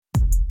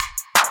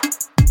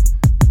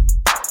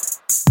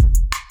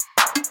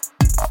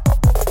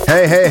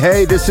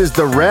Hey, this is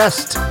The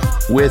Rest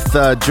with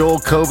Joel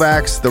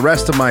Kovacs, the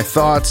rest of my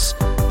thoughts,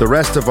 the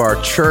rest of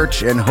our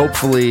church, and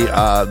hopefully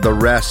the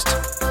rest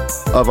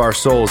of our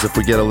souls if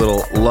we get a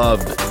little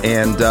loved.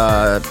 And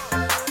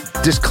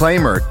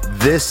disclaimer,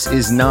 this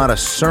is not a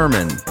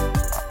sermon.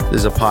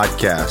 This is a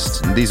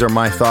podcast. And these are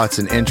my thoughts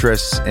and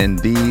interests, and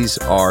these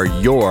are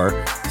your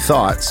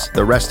thoughts,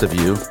 the rest of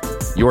you,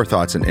 your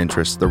thoughts and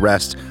interests. The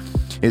rest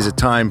is a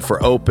time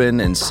for open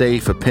and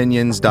safe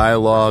opinions,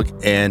 dialogue,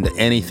 and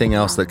anything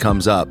else that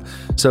comes up.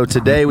 So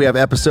today we have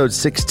episode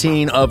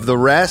 16 of The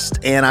Rest,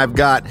 and I've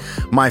got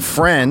my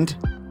friend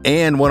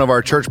and one of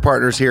our church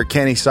partners here,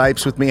 Kenny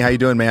Sipes, with me. How you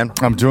doing, man?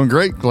 I'm doing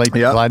great. Glad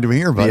to be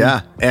here, buddy.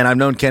 Yeah, and I've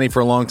known Kenny for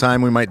a long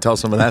time. We might tell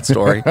some of that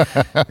story,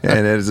 and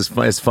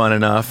it's fun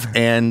enough.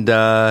 And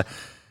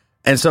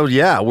so,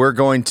 yeah, we're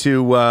going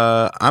to,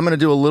 I'm going to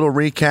do a little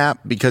recap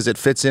because it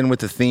fits in with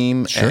the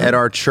theme at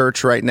our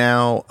church right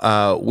now.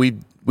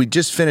 We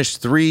just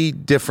finished 3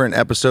 different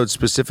episodes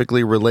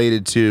specifically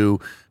related to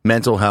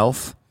mental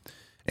health.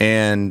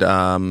 And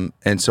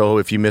so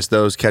if you missed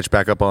those, catch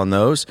back up on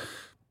those.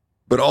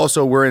 But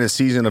also we're in a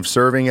season of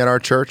serving at our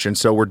church. And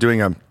so we're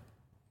doing a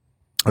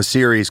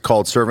series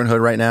called Servanthood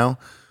right now,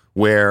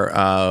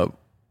 where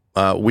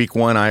week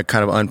 1, I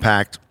kind of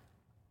unpacked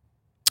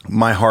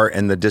my heart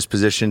and the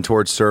disposition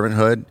towards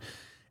servanthood.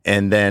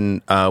 And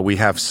then we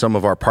have some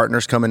of our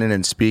partners coming in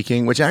and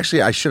speaking, which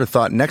actually I should have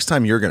thought next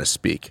time you're going to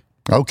speak.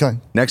 Okay.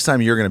 Next time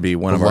you're going to be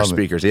one of our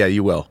speakers. Yeah,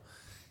 you will.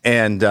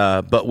 And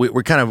but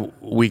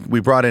we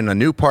brought in a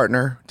new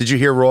partner. Did you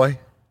hear Roy?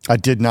 I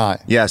did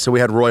not. Yeah, so we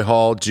had Roy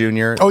Hall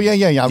Jr. Oh,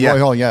 yeah. Roy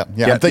Hall, yeah.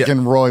 I'm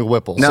thinking Roy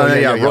Whipple. No,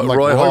 Like,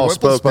 Roy Hall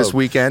spoke this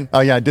weekend. Oh,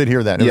 yeah, I did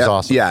hear that. It was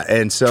awesome. Yeah,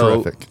 and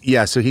so terrific.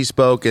 Yeah, so he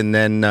spoke, and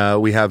then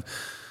we have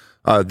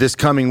this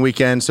coming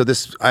weekend. So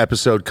this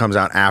episode comes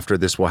out after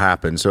this will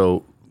happen.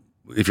 So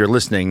if you're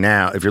listening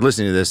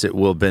to this, it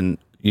will have been,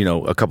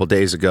 a couple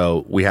days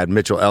ago. We had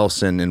Mitchell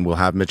Elson, and we'll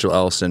have Mitchell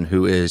Elson,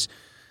 who is,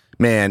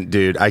 man,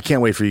 dude, I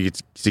can't wait for you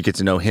to get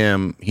to know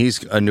him.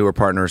 He's a newer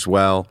partner as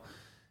well,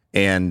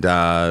 and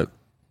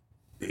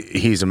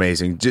he's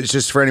amazing.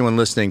 Just for anyone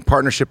listening,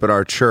 partnership at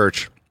our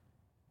church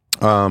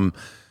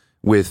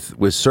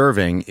with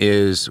serving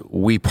is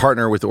we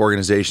partner with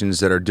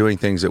organizations that are doing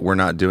things that we're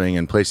not doing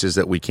in places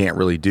that we can't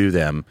really do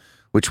them,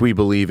 which we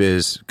believe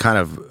is kind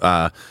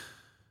of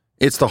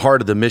it's the heart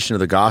of the mission of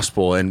the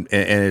gospel, and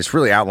it's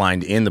really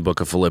outlined in the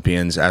book of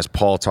Philippians as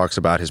Paul talks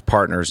about his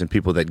partners and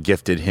people that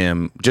gifted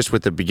him. Just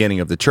with the beginning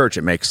of the church,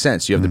 it makes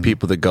sense. You have the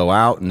people that go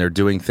out and they're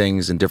doing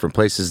things in different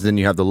places. Then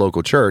you have the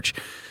local church,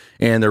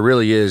 and there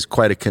really is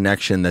quite a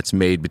connection that's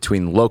made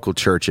between local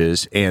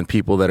churches and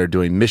people that are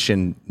doing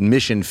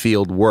mission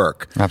field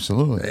work.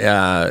 Absolutely.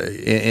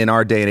 In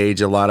our day and age,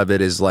 a lot of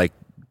it is like,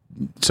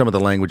 some of the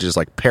language is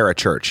like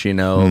parachurch,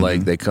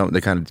 like they kind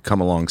of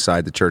come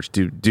alongside the church,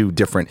 do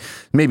different,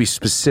 maybe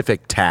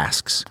specific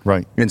tasks,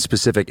 right, in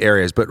specific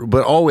areas, but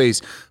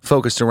always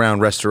focused around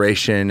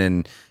restoration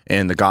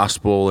and the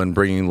gospel and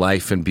bringing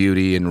life and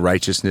beauty and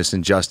righteousness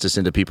and justice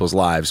into people's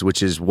lives,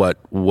 which is what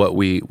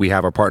we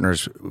have our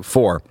partners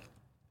for.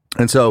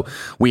 And so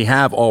we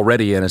have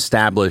already an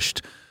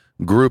established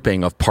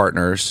grouping of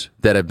partners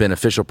that have been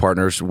official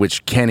partners,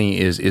 which Kenny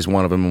is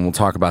one of them, and we'll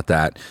talk about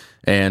that.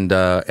 And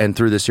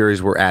through the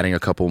series, we're adding a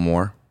couple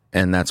more,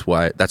 and that's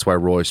why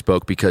Roy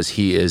spoke, because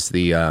he is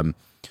the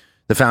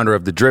founder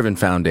of the Driven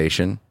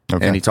Foundation,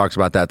 and he talks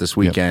about that this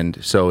weekend.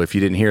 Yep. So if you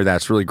didn't hear that,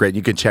 it's really great.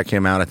 You can check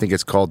him out. I think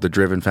it's called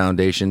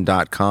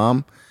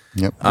thedrivenfoundation.com.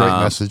 Yep, great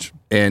message.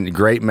 And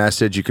great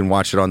message. You can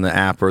watch it on the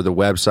app or the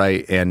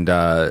website, and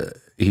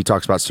he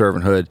talks about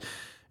servanthood,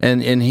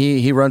 and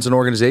he runs an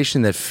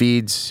organization that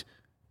feeds,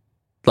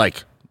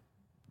 like,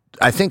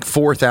 I think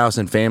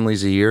 4,000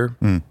 families a year.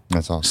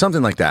 That's awesome.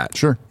 Something like that.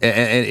 Sure.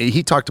 And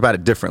he talked about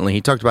it differently.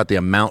 He talked about the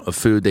amount of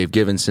food they've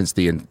given since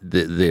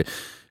the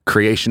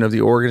creation of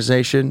the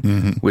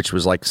organization, which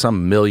was like some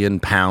 1 million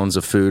pounds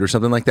of food or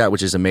something like that,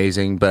 which is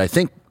amazing. But I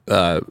think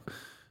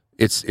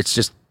it's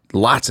just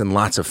lots and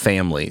lots of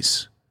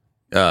families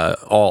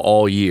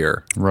all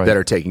year that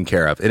are taken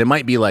care of. And it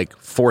might be like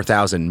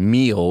 4,000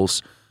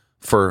 meals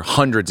for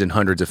hundreds and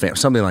hundreds of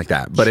families, something like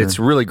that. But It's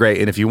really great.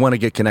 And if you want to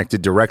get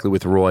connected directly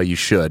with Roy, you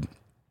should,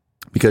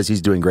 because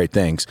he's doing great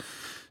things.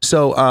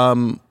 So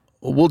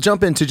we'll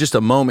jump into just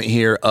a moment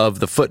here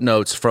of the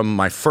footnotes from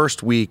my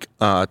first week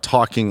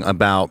talking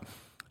about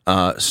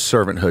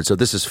servanthood. So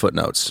this is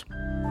footnotes.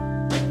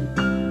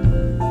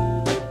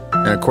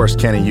 And of course,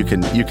 Kenny, you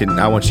can.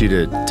 I want you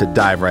to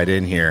dive right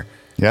in here.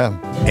 Yeah.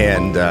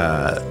 And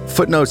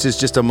footnotes is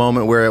just a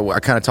moment where I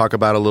kind of talk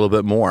about a little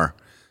bit more.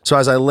 So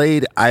as I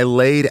laid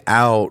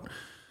out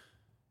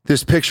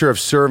this picture of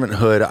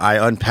servanthood, I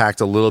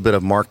unpacked a little bit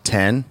of Mark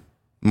 10.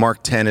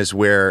 Mark 10 is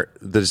where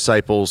the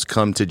disciples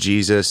come to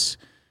Jesus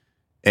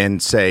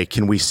and say,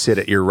 "Can we sit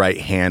at your right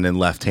hand and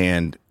left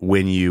hand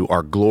when you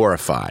are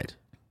glorified?"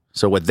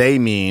 So what they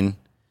mean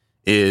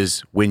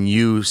is when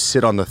you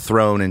sit on the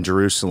throne in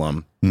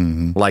Jerusalem,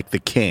 like the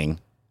king,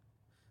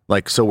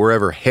 like so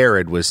wherever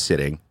Herod was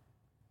sitting,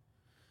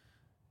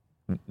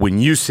 when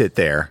you sit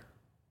there,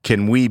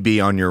 can we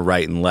be on your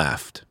right and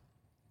left?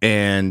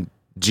 And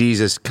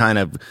Jesus kind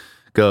of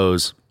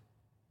goes,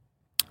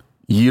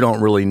 you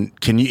don't really,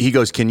 he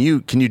goes, can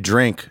you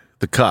drink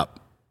the cup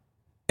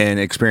and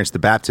experience the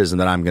baptism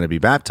that I'm going to be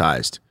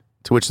baptized?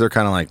 To which they're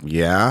kind of like,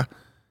 yeah.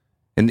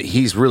 And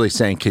he's really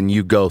saying, can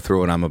you go through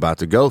what I'm about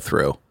to go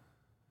through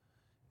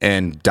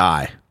and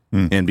die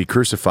and be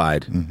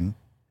crucified?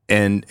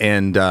 And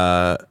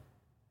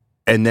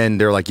then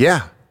they're like,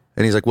 yeah.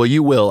 And he's like, well,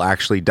 you will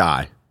actually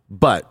die,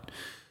 but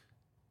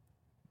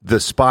the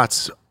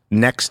spots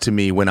next to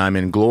me when I'm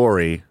in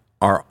glory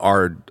are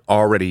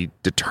already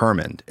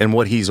determined. And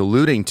what he's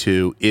alluding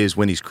to is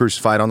when he's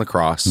crucified on the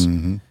cross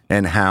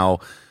and how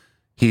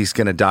he's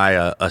going to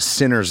die a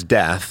sinner's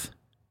death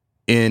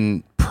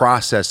in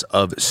process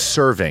of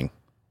serving.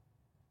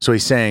 So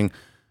he's saying,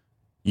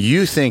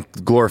 you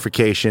think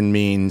glorification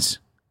means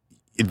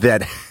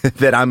that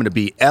I'm going to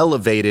be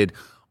elevated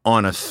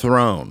on a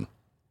throne.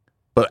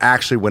 But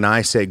actually, when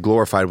I say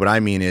glorified, what I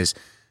mean is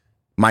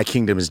my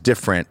kingdom is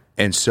different.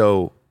 And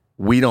so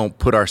we don't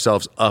put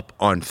ourselves up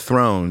on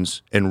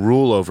thrones and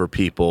rule over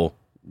people.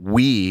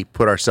 We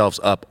put ourselves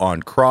up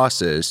on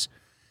crosses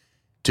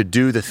to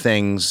do the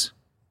things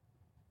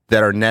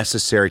that are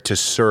necessary to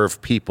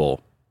serve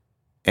people.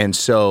 And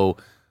so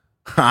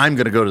I'm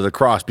going to go to the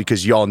cross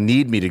because y'all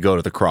need me to go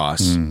to the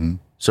cross.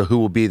 So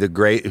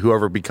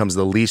whoever becomes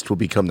the least will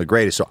become the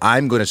greatest. So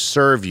I'm going to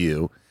serve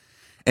you.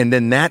 And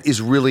then that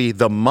is really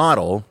the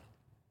model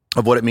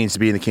of what it means to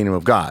be in the kingdom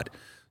of God.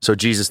 So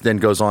Jesus then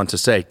goes on to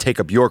say, take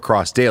up your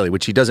cross daily,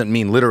 which he doesn't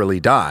mean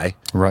literally die.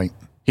 Right.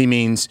 He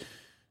means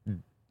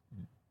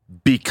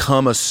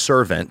become a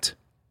servant.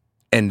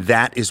 And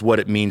that is what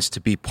it means to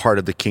be part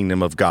of the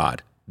kingdom of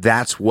God.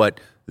 That's what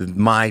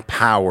my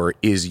power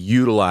is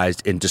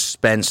utilized and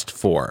dispensed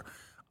for.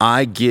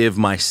 I give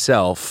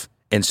myself.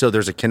 And so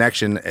there's a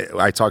connection.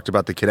 I talked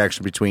about the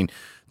connection between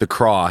the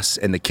cross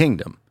and the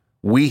kingdom.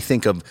 We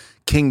think of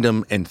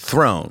kingdom and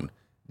throne.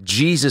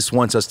 Jesus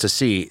wants us to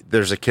see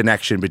there's a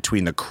connection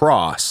between the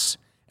cross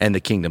and the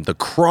kingdom. The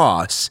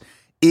cross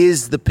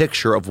is the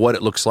picture of what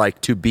it looks like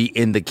to be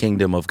in the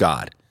kingdom of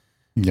God,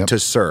 to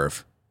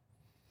serve.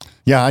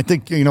 Yeah, I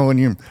think,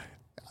 when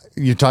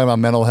you're talking about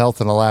mental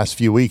health in the last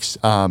few weeks.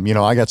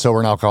 I got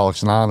sober in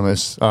Alcoholics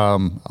Anonymous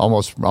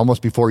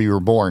almost before you were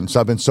born. So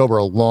I've been sober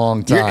a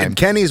long time.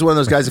 Kenny's one of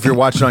those guys, if you're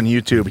watching on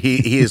YouTube,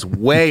 he is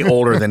way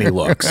older than he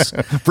looks.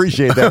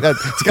 Appreciate that.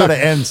 It's got to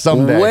end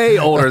someday. Way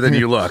older than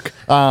you look.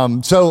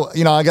 So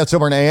I got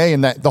sober in AA,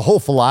 and that the whole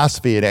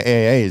philosophy at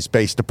AA is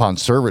based upon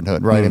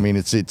servanthood, right? I mean,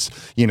 it's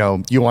you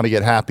want to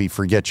get happy,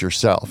 forget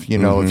yourself.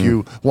 If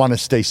you want to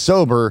stay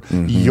sober,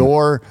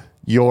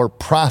 your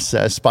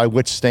process by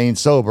which staying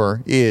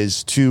sober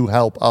is to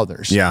help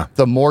others. Yeah.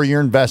 The more you're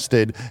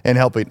invested in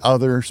helping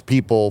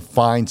people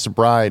find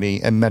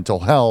sobriety and mental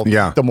health,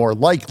 the more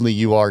likely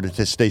you are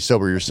to stay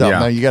sober yourself.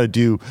 Now, you got to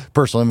do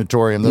personal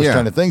inventory and those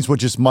kind of things,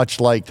 which is much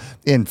like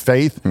in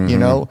faith,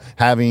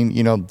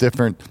 having,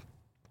 different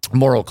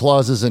moral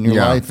clauses in your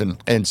life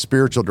and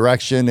spiritual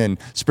direction and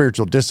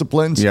spiritual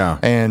disciplines.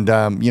 And,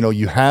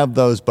 you have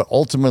those, but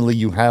ultimately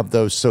you have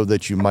those so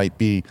that you might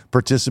be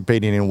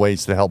participating in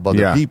ways to help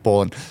other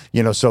people. And,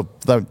 so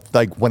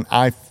when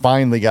I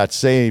finally got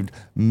saved,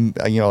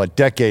 a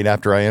decade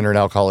after I entered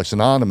Alcoholics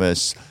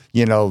Anonymous,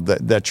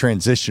 that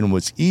transition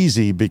was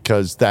easy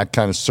because that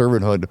kind of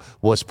servanthood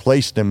was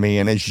placed in me.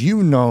 And as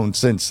you know,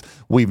 since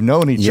we've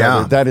known each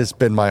other, that has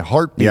been my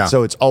heartbeat.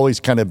 So it's always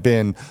kind of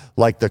been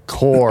like the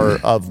core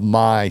of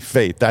my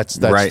faith. That's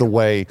the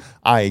way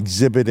I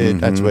exhibit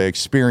it. That's the way I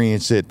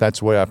experience it. That's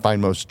the way I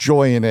find most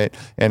joy in it.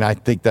 And I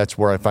think that's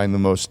where I find the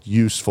most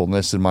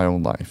usefulness in my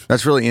own life.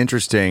 That's really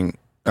interesting.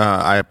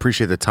 I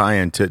appreciate the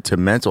tie-in to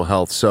mental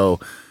health. So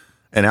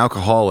an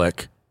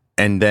alcoholic,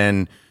 and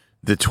then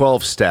the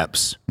 12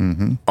 steps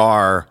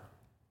are,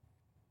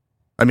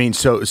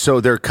 so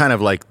they're kind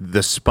of like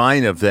the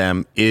spine of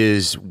them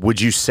is,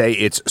 would you say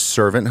it's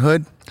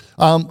servanthood?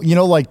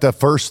 Like the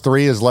first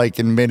three is like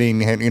admitting,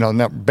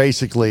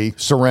 basically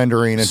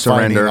surrendering and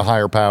finding a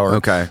higher power.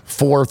 Okay.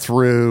 4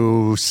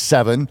 through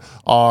 7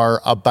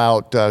 are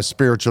about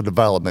spiritual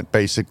development,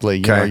 basically.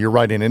 You're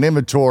writing an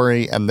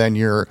inventory and then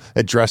you're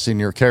addressing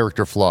your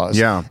character flaws.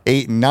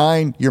 8 and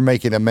 9, you're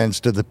making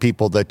amends to the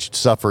people that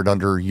suffered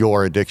under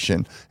your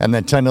addiction. And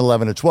then 10,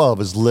 11, and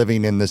 12 is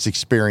living in this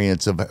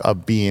experience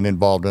of being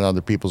involved in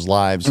other people's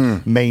lives,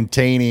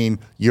 maintaining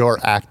your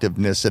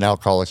activeness in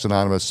Alcoholics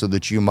Anonymous so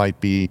that you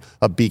might be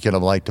a beacon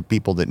of light to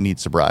people that need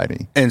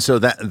sobriety. And so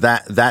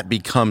that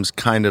becomes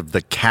kind of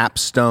the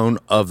capstone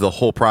of the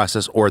whole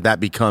process, or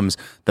that becomes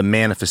the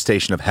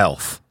manifestation of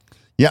health.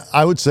 Yeah,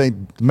 I would say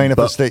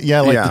manifestation.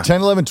 The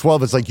 10, 11,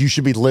 12 is like you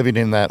should be living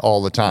in that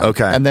all the time.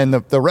 Okay. And then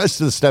the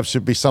rest of the steps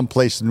should be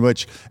someplace in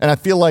which, and I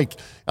feel like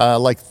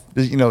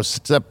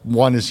step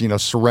 1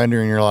 is,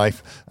 surrendering your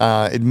life,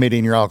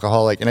 admitting you're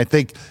alcoholic. And I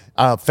think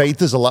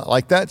faith is a lot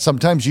like that.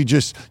 Sometimes you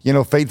just,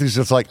 faith is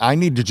just like, I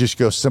need to just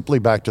go simply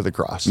back to the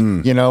cross,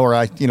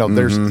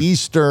 there's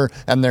Easter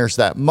and there's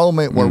that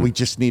moment where we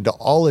just need to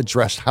all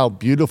address how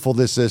beautiful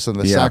this is and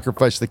the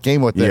sacrifice that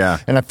came with it. Yeah.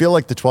 And I feel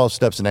like the 12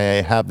 steps in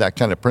AA have that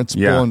kind of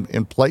principle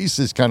in place.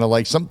 Is kind of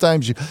like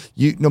sometimes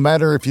you, no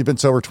matter if you've been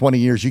sober 20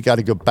 years, you got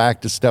to go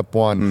back to step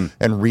one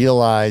and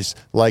realize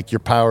like your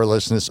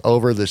powerlessness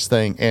over this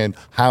thing and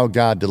how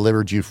God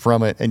delivered you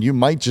from it. And you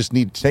might just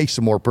need to take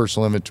some more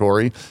personal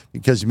inventory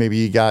because maybe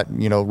you got,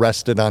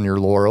 rested on your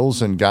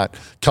laurels and got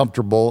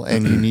comfortable,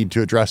 and you need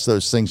to address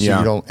those things so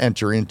you don't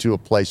enter into a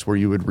place where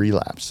you would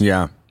relapse.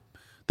 Yeah.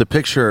 The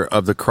picture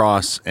of the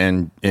cross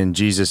and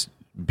Jesus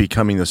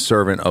becoming the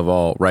servant of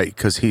all, right?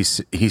 Because he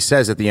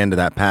says at the end of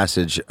that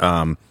passage,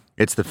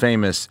 it's the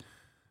famous,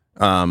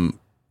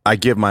 I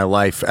give my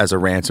life as a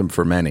ransom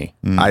for many.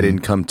 Mm-hmm. I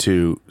didn't come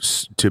to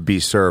be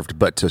served,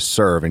 but to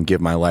serve and give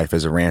my life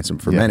as a ransom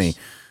for many.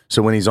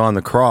 So when he's on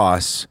the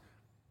cross,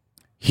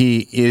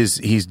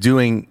 he's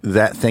doing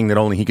that thing that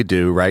only he could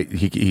do, right?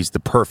 He's the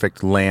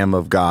perfect Lamb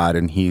of God,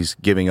 and he's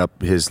giving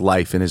up his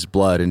life and his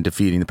blood and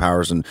defeating the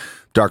powers and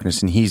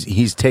darkness, and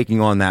he's taking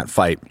on that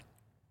fight.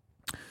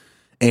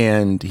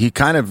 And he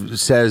kind of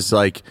says,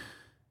 like,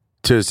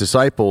 to his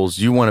disciples,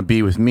 you want to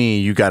be with me,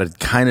 you got to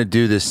kind of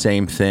do this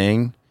same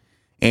thing.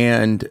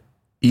 And,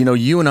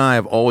 you and I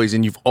have always,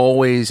 and you've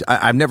always,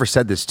 I've never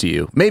said this to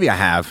you. Maybe I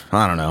have.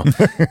 I don't know.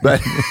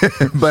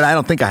 but I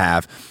don't think I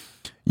have.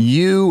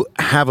 You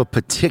have a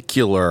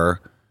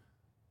particular,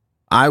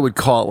 I would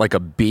call it like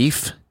a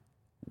beef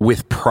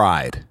with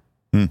pride.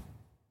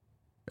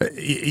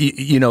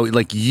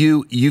 Like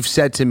you've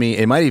said to me,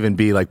 it might even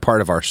be like part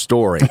of our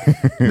story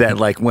that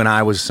like when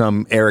I was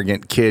some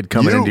arrogant kid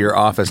coming into your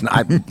office, and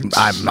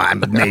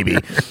I'm maybe,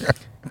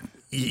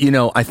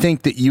 I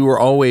think that you were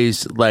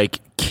always like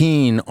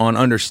keen on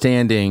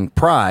understanding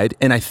pride.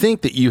 And I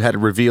think that you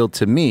had revealed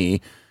to me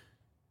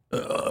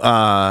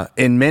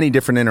in many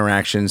different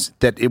interactions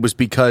that it was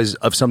because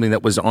of something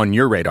that was on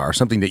your radar,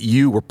 something that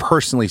you were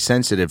personally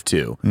sensitive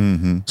to.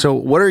 Mm-hmm. So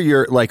what are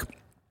your, like,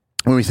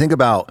 when we think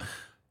about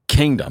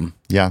kingdom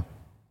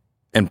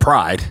and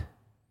pride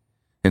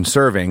and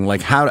serving,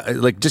 like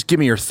just give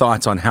me your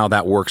thoughts on how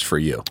that works for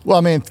you. Well,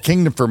 I mean,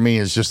 kingdom for me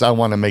is just, I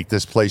want to make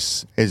this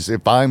place, is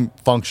if I'm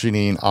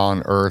functioning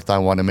on earth, I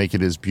want to make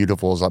it as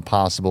beautiful as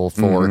possible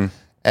for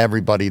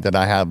everybody that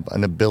I have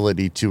an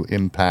ability to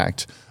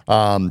impact.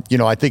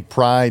 I think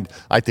pride,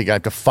 I think I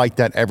have to fight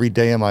that every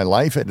day of my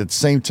life. And at the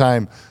same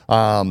time,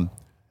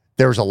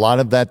 there's a lot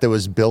of that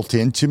was built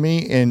into me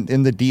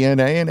in the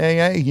DNA in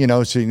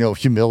AA, so,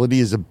 humility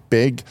is a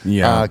big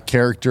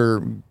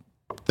character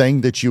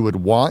thing that you would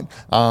want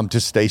to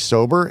stay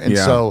sober. And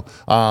so,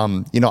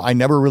 I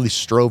never really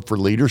strove for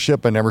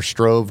leadership. I never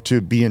strove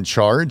to be in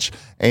charge.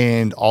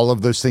 And all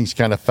of those things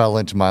kind of fell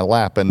into my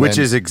lap. And which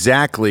is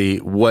exactly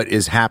what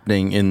is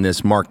happening in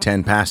this Mark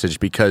 10 passage,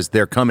 because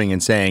they're coming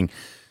and saying,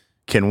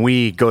 can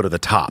we go to the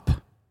top?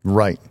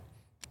 Right.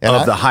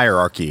 And the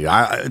hierarchy.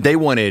 They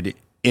wanted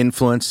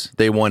influence.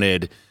 They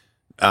wanted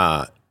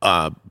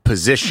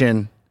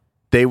position.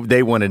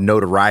 They wanted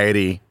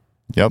notoriety.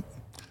 Yep.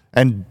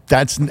 And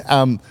that's,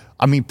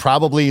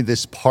 probably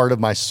this part of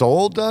my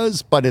soul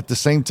does, but at the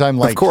same time,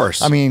 like, of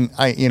course,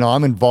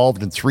 I'm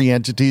involved in 3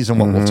 entities and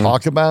what we'll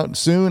talk about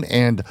soon.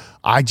 And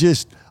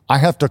I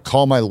have to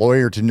call my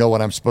lawyer to know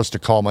what I'm supposed to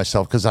call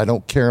myself because I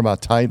don't care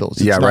about titles.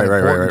 It's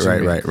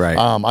right.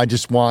 I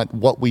just want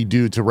what we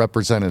do to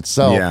represent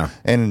itself. Yeah.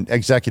 And an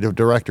executive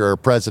director or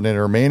president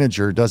or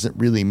manager doesn't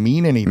really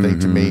mean anything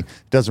to me. It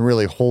doesn't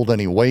really hold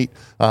any weight.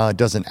 It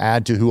doesn't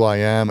add to who I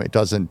am. It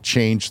doesn't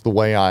change the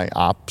way I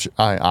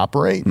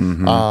operate.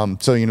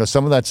 So,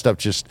 some of that stuff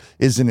just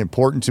isn't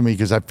important to me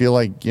because I feel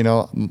like,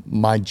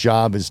 my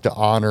job is to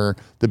honor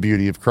the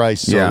beauty of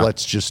Christ. So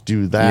let's just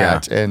do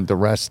that. And the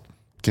rest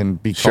can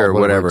be called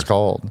whatever it's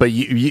called. But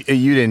you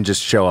didn't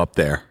just show up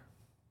there.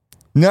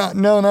 No,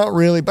 not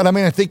really. But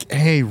I think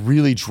AA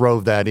really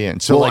drove that in.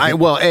 So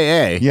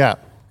AA. Yeah.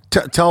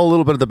 Tell a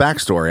little bit of the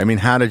backstory. I mean,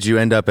 how did you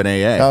end up in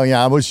AA? Oh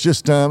yeah, I was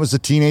a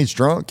teenage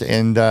drunk,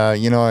 and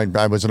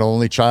I was an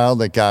only child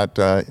that got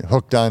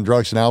hooked on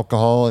drugs and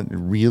alcohol, and it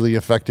really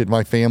affected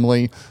my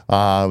family.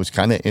 I was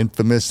kind of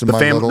infamous in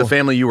the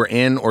family you were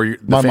in, or the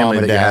my family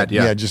mom and that dad. You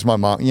had? Yeah, just my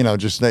mom.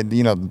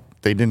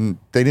 They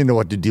didn't know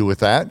what to do with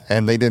that,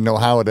 and they didn't know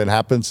how it had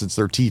happened since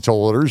they're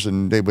teetotalers,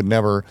 and they would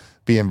never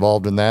be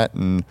involved in that.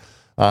 And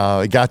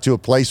it got to a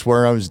place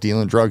where I was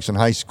dealing drugs in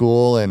high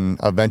school, and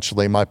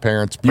eventually my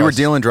parents. You were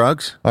dealing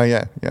drugs? Oh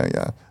yeah.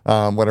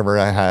 Whatever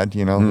I had,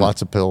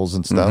 lots of pills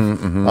and stuff.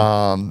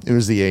 It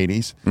was the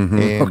 80s.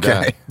 And,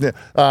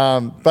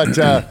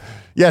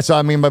 so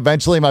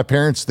eventually my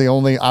parents, the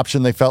only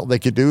option they felt they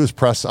could do is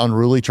press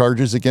unruly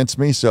charges against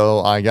me. So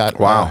I got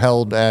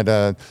held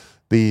at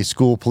the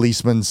school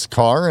policeman's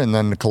car, and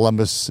then the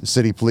Columbus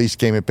City Police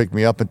came and picked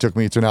me up and took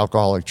me to an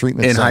alcoholic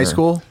treatment center. In high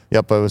school?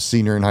 Yep, I was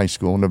senior in high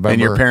school in November.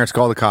 And your parents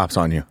called the cops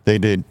on you? They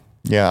did.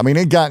 Yeah, I mean,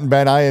 it got in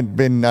bed.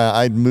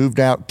 I'd moved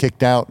out,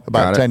 kicked out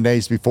about 10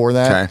 days before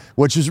that,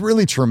 which is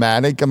really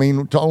traumatic. I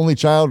mean, only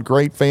child,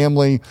 great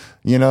family,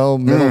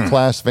 middle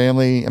class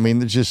family. I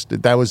mean,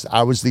 I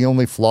was the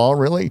only flaw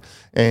really.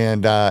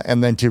 And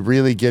then to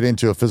really get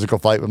into a physical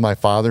fight with my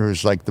father,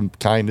 who's like the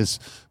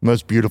kindest,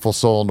 most beautiful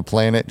soul on the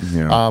planet,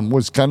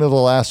 was kind of the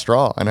last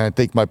straw. And I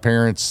think my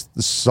parents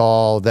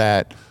saw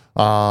that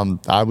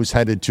I was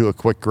headed to a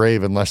quick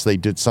grave unless they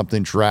did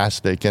something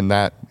drastic. And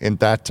that in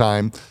that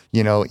time,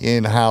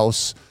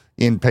 in-house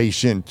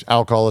inpatient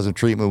alcoholism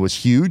treatment was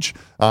huge.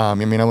 I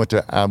mean, I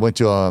went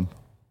to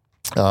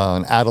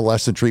an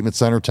adolescent treatment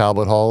center,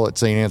 Talbot Hall at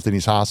St.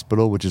 Anthony's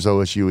Hospital, which is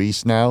OSU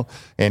East now.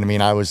 And I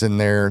mean, I was in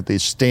there. The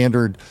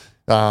standard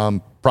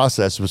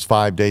process was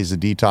 5 days of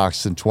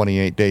detox and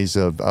 28 days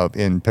of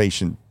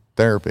inpatient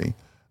therapy.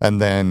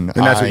 And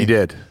that's what you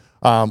did.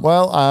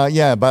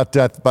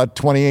 About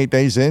 28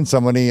 days in,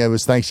 it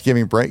was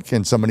Thanksgiving break,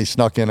 and somebody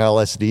snuck in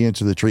LSD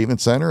into the treatment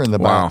center, and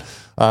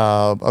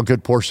a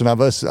good portion of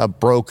us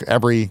broke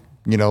every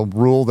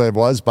rule there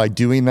was by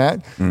doing that.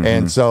 Mm-hmm.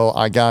 And so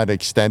I got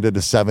extended a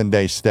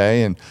 7-day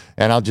stay, and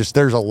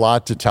there's a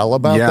lot to tell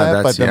about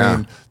that. But I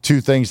mean,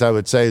 two things I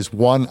would say is,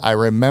 one, I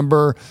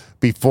remember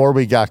before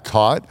we got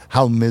caught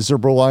how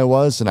miserable I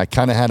was, and I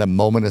kind of had a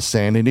moment of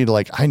sanity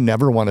to I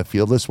never want to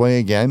feel this way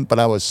again, but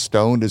I was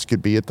stoned as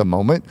could be at the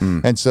moment.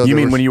 And so you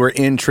mean when you were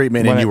in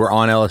treatment and you were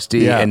on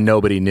LSD and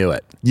nobody knew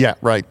it? Yeah,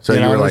 right. So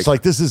you were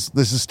like, this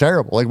is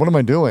terrible. Like, what am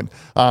I doing?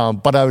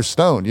 But I was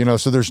stoned,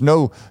 so there's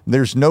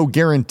no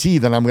guarantee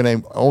that I'm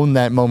going to own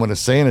that moment of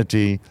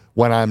sanity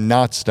when I'm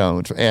not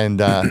stoned. And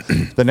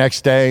the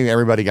next day,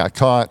 everybody got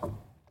caught.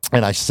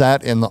 And I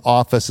sat in the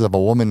office of a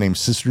woman named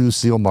Sister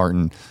Lucille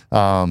Martin,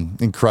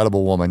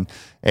 incredible woman.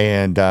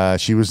 And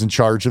she was in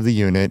charge of the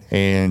unit.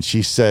 And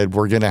she said,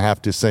 we're going to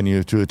have to send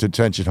you to a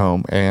detention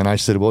home. And I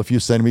said, well, if you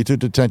send me to a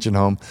detention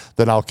home,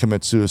 then I'll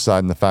commit suicide.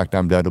 And the fact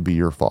I'm dead will be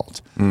your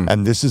fault.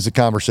 And this is a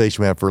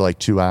conversation we had for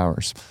 2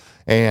 hours.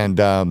 And,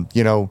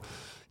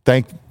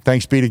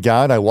 thanks be to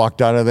God, I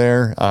walked out of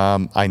there.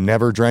 I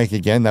never drank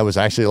again. That was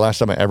actually the last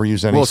time I ever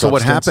used any substance. So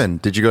what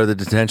happened? Did you go to the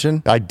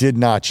detention? I did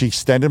not. She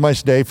extended my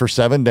stay for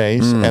 7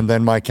 days, and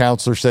then my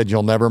counselor said,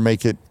 you'll never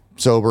make it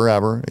sober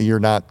ever. You're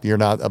not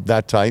of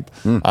that type.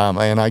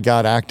 And I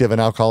got active in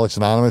Alcoholics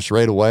Anonymous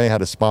right away.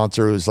 Had a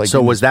sponsor who was like.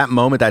 So was that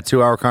moment, that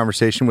 2-hour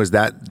conversation, was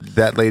that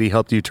lady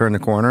helped you turn the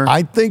corner?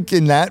 I think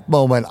in that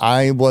moment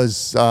I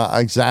was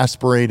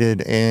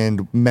exasperated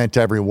and meant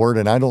every word,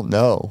 and I don't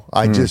know.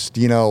 I just,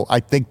 I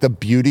think the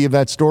beauty of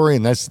that story,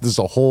 and this is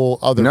a whole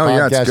other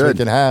podcast we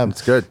can have.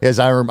 It's good. Is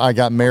I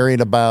got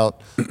married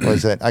about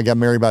I got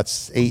married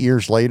about 8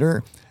 years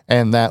later.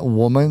 And that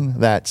woman,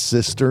 that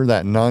sister,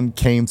 that nun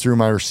came through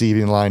my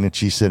receiving line, and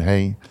she said,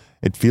 hey,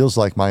 it feels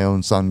like my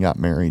own son got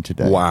married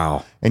today.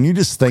 Wow. And you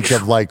just think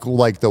of like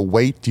the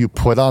weight you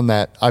put on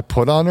that. I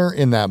put on her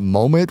in that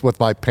moment with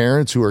my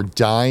parents who are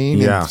dying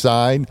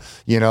inside,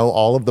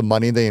 all of the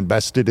money they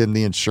invested in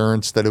the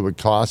insurance that it would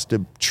cost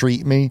to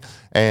treat me.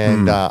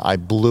 And I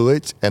blew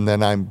it. And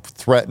then I'm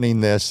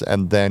threatening this.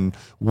 And then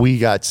we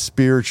got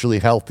spiritually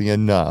healthy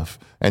enough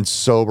and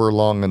sober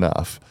long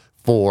enough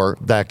for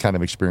that kind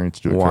of experience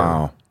to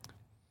occur.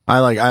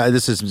 Wow.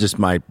 This is just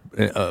my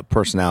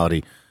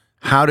personality.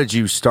 How did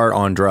you start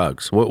on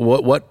drugs? What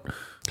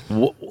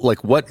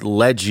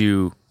led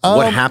you?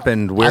 What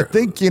happened? Where? I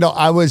think,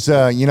 I was,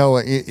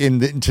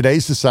 in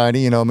today's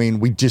society,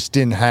 we just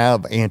didn't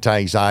have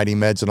anti-anxiety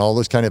meds and all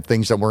those kind of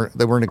things that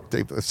weren't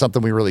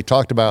something we really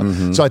talked about.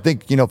 Mm-hmm. So I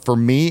think, for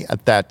me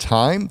at that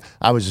time,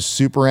 I was a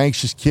super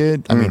anxious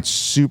kid. I mean,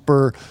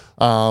 super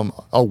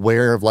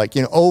aware of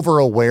over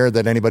aware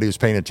that anybody was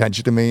paying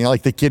attention to me.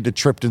 Like the kid that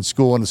tripped in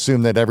school and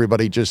assumed that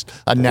everybody just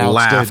announced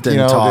laughed it.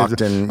 And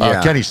talked and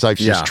Kenny Sipes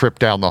just tripped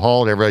down the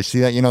hall and everybody see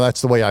that.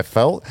 That's the way I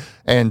felt.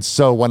 And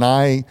so when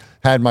I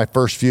had my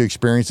first few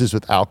experiences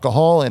with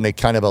alcohol and it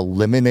kind of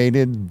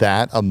eliminated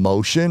that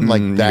emotion, that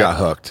you got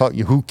hooked.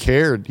 Who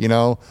cared?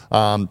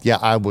 I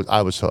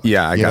was hooked.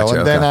 Yeah, I got you.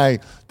 And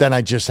then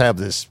I just have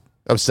this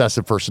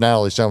obsessive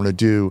personality, so I'm going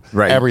to do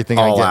everything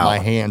I get my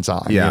hands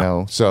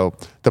on. So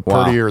the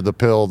prettier the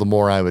pill, the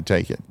more I would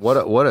take it.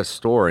 What a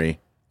story,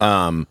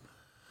 man.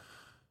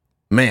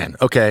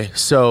 Okay,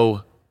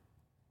 so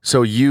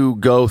you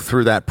go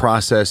through that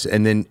process,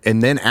 and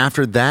then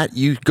after that,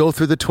 you go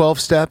through the 12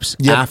 steps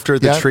after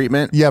the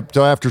treatment. Yep.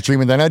 So after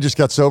treatment, then I just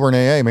got sober in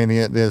AA. I mean,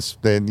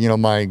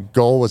 my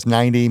goal was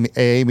 90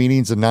 AA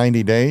meetings in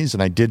 90 days,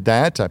 and I did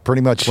that. I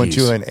pretty much went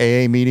to an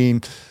AA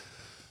meeting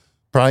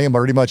probably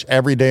pretty much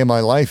every day of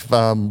my life,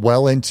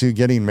 well into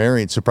getting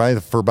married. So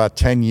probably for about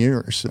 10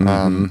 years,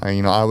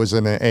 I was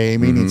in an AA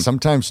meeting,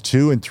 sometimes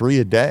 2 and 3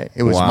 a day.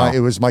 It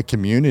was my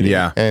community,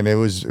 and it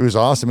was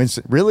awesome. It's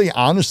really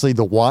honestly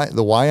the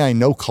why I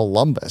know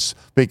Columbus,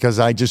 because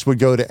I just would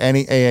go to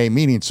any AA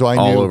meeting, so I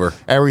knew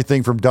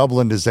everything from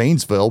Dublin to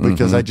Zanesville,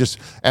 because I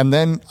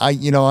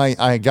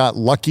got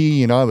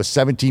lucky. I was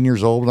 17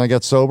 years old when I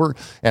got sober,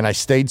 and I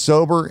stayed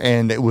sober,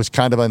 and it was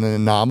kind of an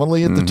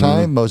anomaly at the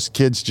time. Most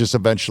kids just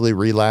eventually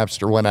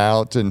relapsed or went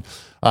out, and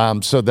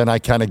So then I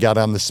kind of got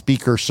on the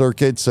speaker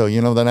circuit. So,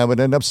 then I would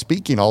end up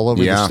speaking all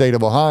over the state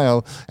of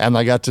Ohio. And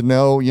I got to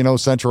know,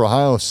 Central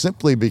Ohio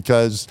simply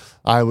because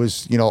I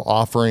was,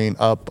 offering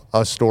up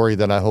a story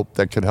that I hope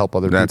that could help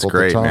other people. That's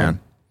great, man.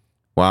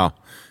 Wow.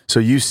 So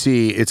you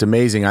see, it's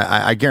amazing.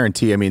 I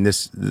guarantee,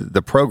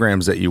 the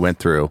programs that you went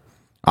through,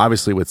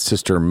 obviously with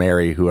Sister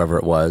Mary, whoever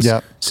it was,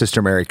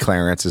 Sister Mary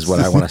Clarence is what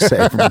I want to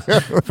say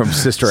from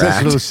Sister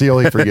Act. Sister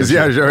Lucille, forgive me.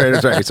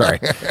 Yeah, sorry.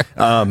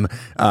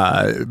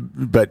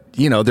 But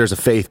there's a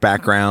faith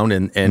background,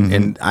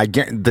 and I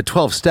get the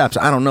 12 steps.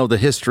 I don't know the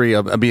history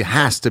of. It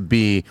has to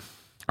be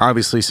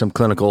obviously some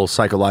clinical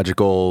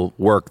psychological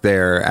work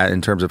there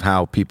in terms of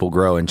how people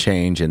grow and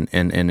change, and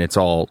it's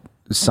all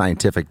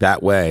scientific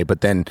that way.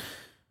 But then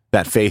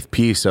that faith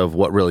piece of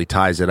what really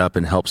ties it up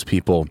and helps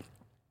people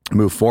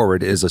move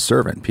forward is a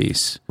servant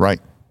piece.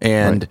 Right.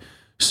 And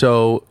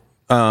so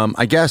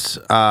I guess,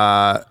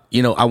 I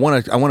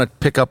want to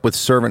pick up with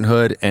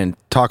servanthood and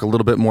talk a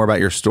little bit more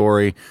about your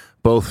story,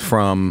 both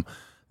from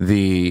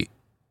the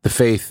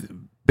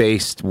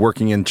faith-based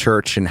working in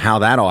church and how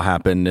that all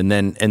happened, and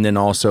then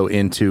also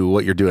into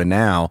what you're doing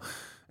now.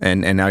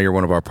 And now you're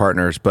one of our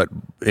partners. But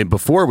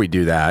before we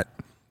do that,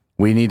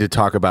 we need to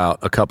talk about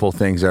a couple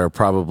things that are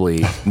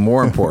probably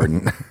more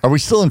important. Are we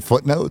still in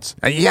footnotes?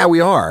 Yeah,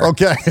 we are.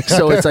 Okay.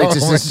 So it's like,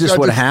 this is just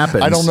what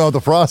happens. I don't know the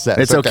process.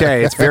 It's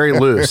okay. It's very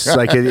loose.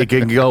 Like it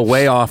can go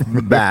way off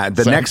bat.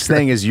 The next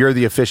thing is you're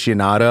the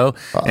aficionado,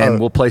 and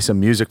we'll play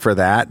some music for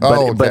that.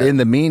 But in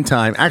the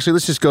meantime, actually,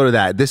 let's just go to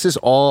that. This is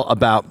all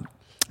about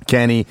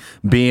Kenny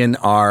being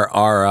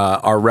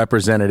our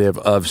representative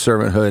of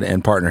servanthood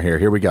and partner here.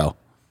 Here we go.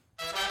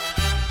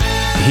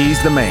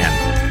 He's the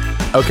man.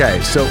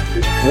 Okay, so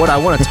what I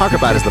want to talk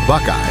about is the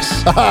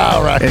Buckeyes.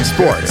 All right. In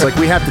sports. Like,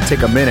 we have to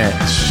take a minute.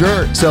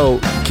 Sure. So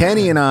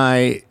Kenny and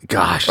I,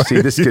 gosh,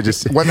 see, this could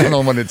just... When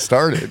it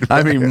started.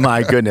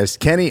 My goodness.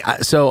 Kenny,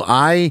 so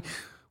I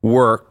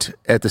worked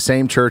at the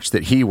same church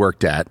that he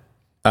worked at.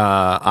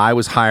 I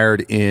was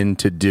hired in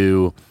to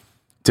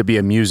be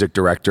a music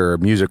director,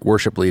 music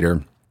worship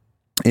leader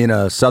in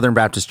a Southern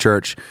Baptist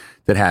church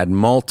that had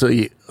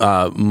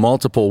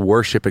multiple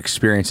worship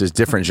experiences,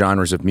 different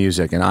genres of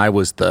music. And I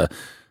was the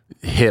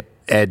hip,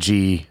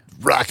 edgy,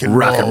 rock and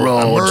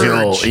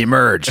roll,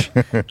 emerge.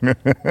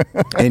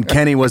 And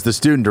Kenny was the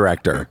student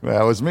director.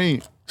 That was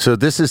me. So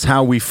this is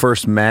how we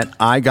first met.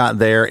 I got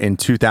there in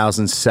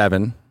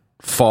 2007,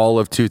 fall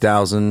of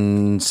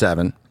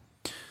 2007.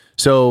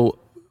 So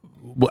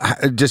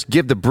just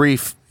give the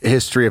brief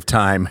history of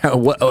time.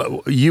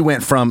 You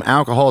went from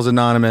Alcoholics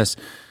Anonymous,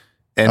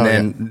 and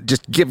then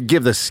just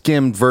give the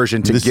skimmed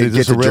version to get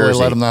to really Jersey.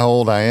 Let them know how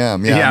old I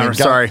am. Yeah,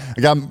 sorry. I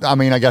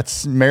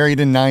got married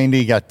in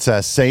 90, got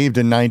saved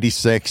in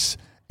 96,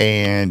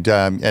 and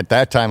at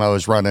that time I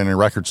was running a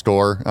record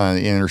store in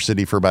the inner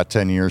city for about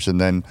 10 years,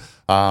 and then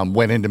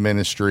went into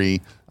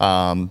ministry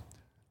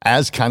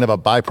as kind of a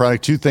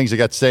byproduct. Two things: I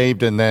got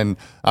saved, and then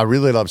I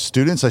really loved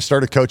students. I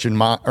started coaching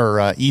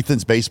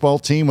Ethan's baseball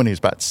team when he was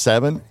about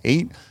 7,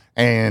 8.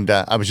 And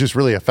I was just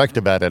really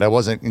effective at it. I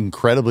wasn't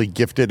incredibly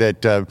gifted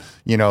at,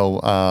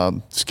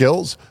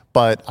 skills,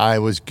 but I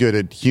was good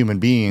at human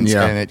beings,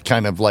 and it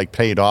kind of like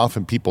paid off,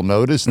 and people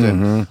noticed,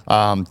 and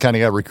kind of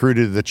got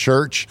recruited to the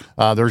church.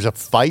 There was a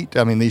fight.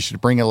 They used to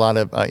bring a lot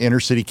of inner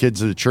city kids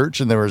to the church,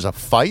 and there was a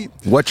fight.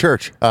 What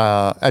church?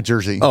 At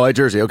Jersey. Oh, at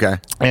Jersey. Okay.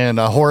 And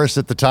Horace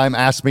at the time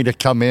asked me to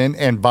come in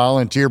and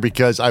volunteer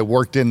because I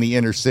worked in the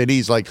inner city.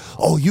 He's like,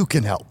 "Oh, you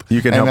can help.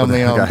 You can help."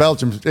 And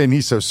Belgium, and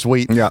he's so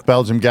sweet. Yeah.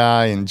 Belgium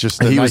guy, and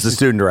just he was the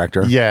student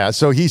director. Yeah.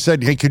 So he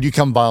said, "Hey, could you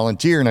come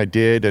volunteer?" And I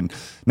did. And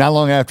not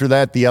long after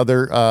that,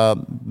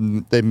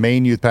 the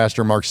main youth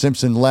pastor, Mark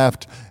Simpson,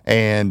 left,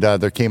 and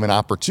there came an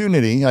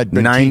opportunity. I'd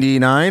been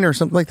 99 or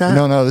something like that?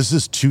 No, this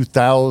is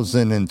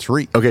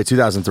 2003. Okay,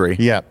 2003.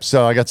 Yeah,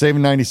 so I got saved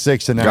in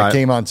 96, and then I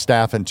came on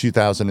staff in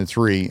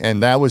 2003,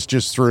 and that was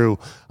just through,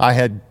 I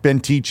had been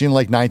teaching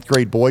like 9th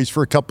grade boys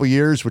for a couple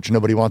years, which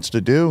nobody wants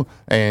to do,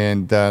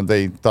 and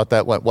they thought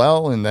that went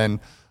well, and then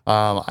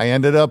I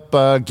ended up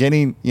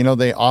getting,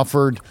 they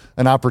offered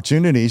an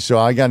opportunity. So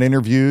I got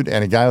interviewed,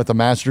 and a guy with a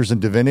master's in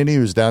divinity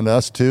who was down to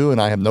us too.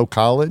 And I have no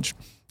college,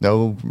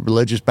 no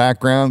religious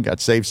background, got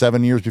saved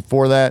 7 years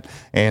before that,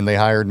 and they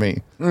hired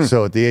me.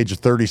 So at the age of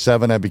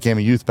 37, I became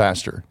a youth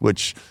pastor,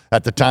 which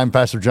at the time,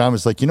 Pastor John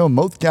was like,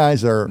 most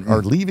guys are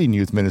leaving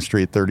youth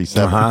ministry at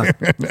 37.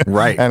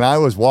 Right. And I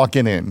was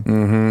walking in.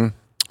 Mm-hmm.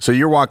 So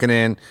you're walking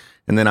in,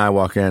 and then I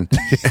walk in.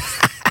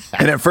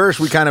 And at first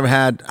we kind of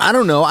had, I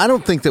don't know, I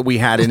don't think that we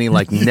had any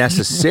like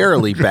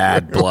necessarily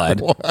bad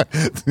blood.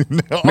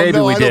 Maybe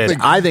we did.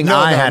 I think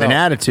I had an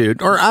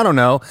attitude, or I don't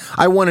know.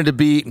 I wanted to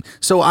be,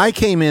 so I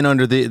came in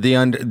under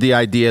the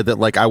idea that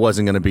like I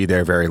wasn't going to be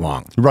there very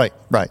long. Right.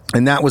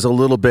 And that was a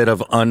little bit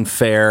of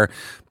unfair,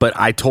 but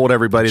I told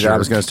everybody that I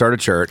was going to start a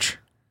church.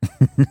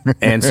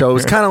 And so it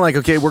was kind of like,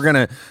 okay, we're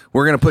going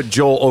to put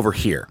Joel over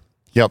here.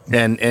 Yep.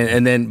 And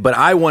then, but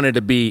I wanted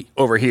to be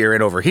over here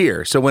and over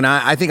here. So when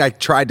I think I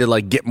tried to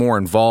like get more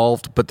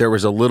involved, but there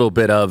was a little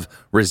bit of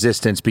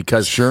resistance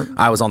because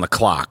I was on the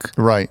clock.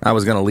 Right. I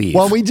was going to leave.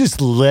 Well, we just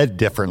led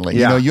differently.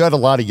 Yeah. You had a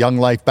lot of young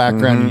life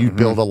background and you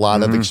build a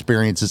lot of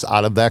experiences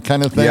out of that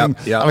kind of thing.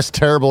 Yep. I was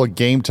terrible at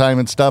game time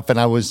and stuff. And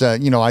I was,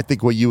 I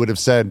think what you would have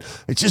said,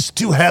 it's just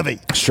too heavy.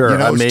 Sure.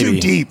 It's maybe. too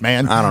deep,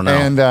 man. I don't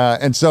know.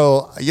 And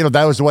so,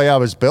 that was the way I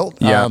was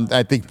built. Yeah.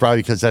 I think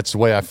probably because that's the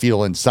way I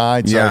feel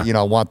inside. So,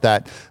 I want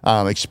that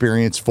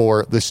experience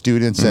for the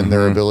students and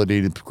their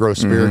ability to grow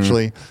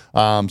spiritually.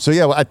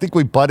 I think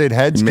we butted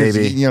heads because,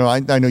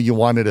 I know you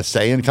wanted to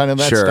say and kind of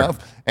that stuff.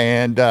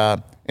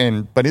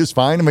 But it was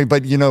fine. I mean,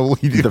 but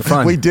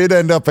we did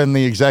end up in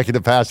the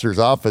executive pastor's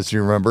office.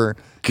 You remember?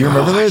 Do you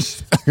remember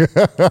this?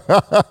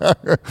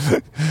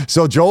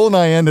 So Joel and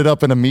I ended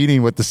up in a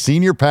meeting with the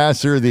senior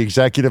pastor, the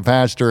executive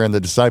pastor, and the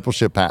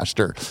discipleship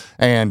pastor,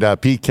 and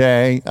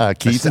PK,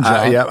 Keith, and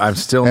John.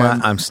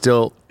 I'm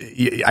still.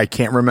 I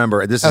can't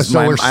remember. This is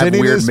so we're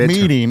sitting in this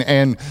meeting,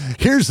 and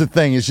here's the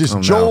thing: it's just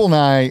Joel and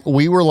I.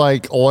 We were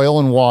like oil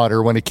and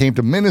water when it came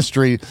to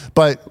ministry,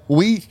 but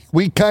we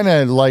kind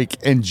of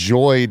like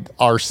enjoyed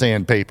our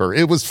sandpaper.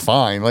 It was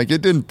fine. Like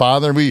it didn't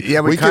bother me.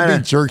 We could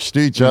be jerks to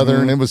each other,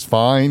 and it was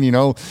fine.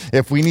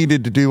 If we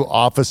needed to do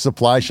office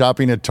supply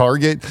shopping at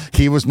Target,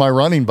 he was my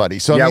running buddy.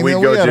 So we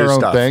had our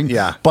own thing.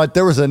 Yeah. But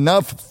there was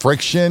enough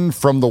friction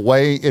from the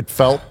way it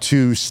felt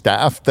to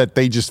staff that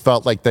they just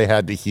felt like they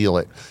had to heal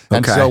it.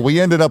 And so we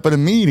ended up at a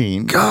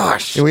meeting.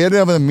 We ended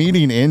up at a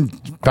meeting in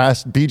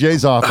past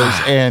BJ's office,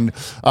 and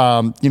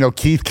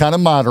Keith kind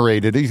of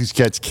moderated it. He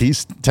gets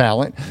Keith's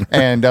talent,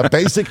 and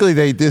basically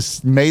they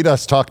just made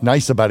us talk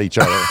nice about each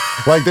other.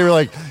 Like they were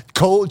like,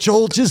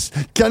 Joel, just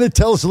kind of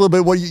tell us a little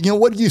bit what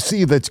do you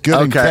see that's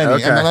good in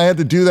Kenny? And then I had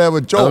to do that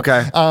with Joel.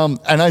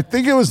 And I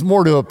think it was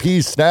more to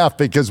appease staff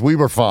because we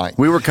were fine.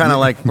 We were kind of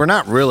like, we're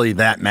not really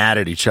that mad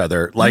at each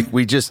other. Like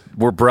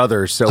we're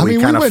brothers, so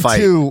we kind of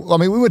fight.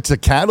 We went to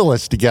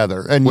Catalyst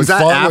together, and was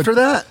that after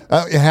that?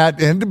 It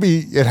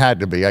had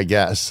to be. I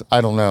guess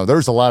I don't know. There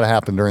was a lot that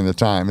happened during the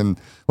time, and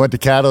went to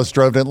Catalyst,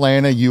 drove to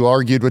Atlanta. You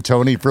argued with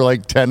Tony for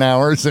like 10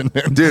 hours, and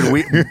dude,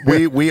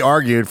 we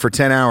argued for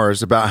 10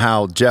 hours about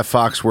how Jeff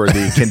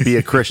Foxworthy can be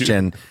a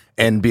Christian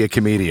and be a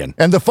comedian.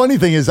 And the funny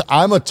thing is,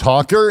 I'm a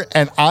talker,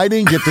 and I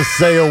didn't get to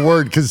say a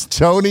word because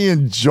Tony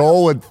and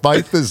Joel would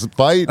fight this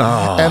fight,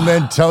 and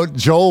then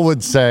Joel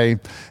would say,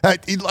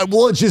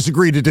 well, let's just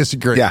agree to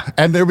disagree. Yeah.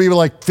 And there'd be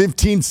like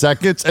 15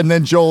 seconds, and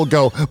then Joel would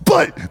go,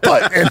 but,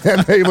 and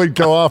then they would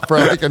go off for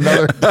like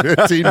another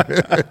 15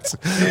 minutes.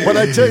 But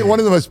I tell you, one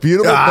of the most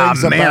beautiful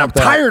things about I'm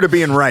tired of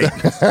being right.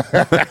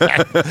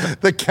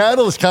 The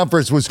Catalyst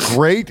Conference was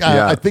great.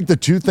 I think the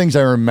two things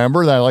I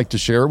remember that I like to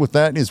share with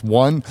that is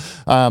one,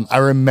 I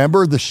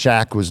remember the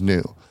shack was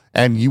new,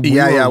 and we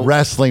were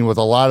wrestling with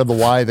a lot of the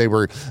why they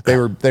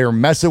were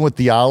messing with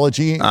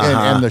theology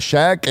and the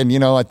shack, and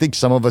I think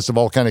some of us have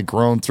all kind of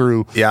grown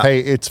through.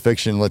 Hey, it's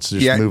fiction. Let's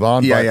just move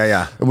on.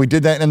 And we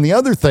did that, and the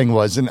other thing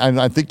was, and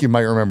I think you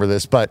might remember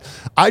this, but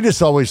I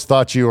just always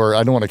thought you were.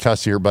 I don't want to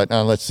cuss here, but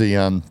let's see.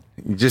 You're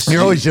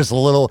always just a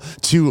little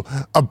too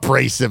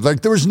abrasive.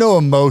 Like there was no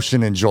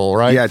emotion in Joel,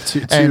 right? Yeah,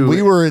 and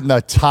we were in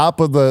the top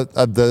of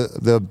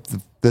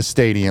the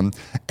stadium,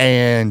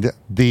 and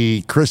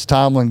the Chris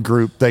Tomlin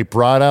group, they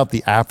brought out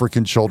the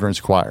African Children's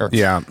Choir.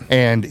 Yeah.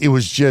 And it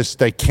was just,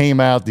 they came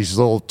out, these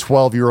little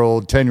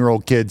 12-year-old,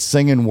 10-year-old kids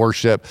singing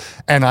worship,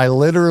 and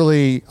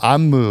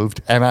I'm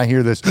moved, and I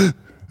hear this,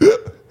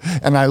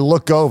 and I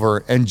look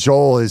over, and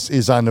Joel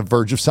is on the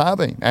verge of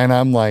sobbing, and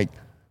I'm like,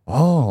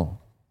 oh,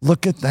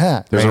 look at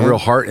that. There's a real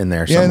heart in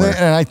there somewhere.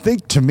 And I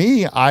think, to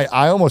me,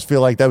 I almost feel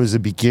like that was the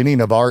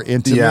beginning of our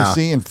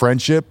intimacy and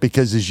friendship,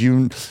 because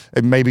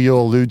maybe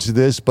you'll allude to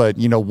this, but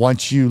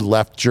once you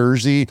left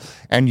Jersey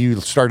and you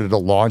started to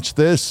launch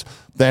this,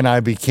 then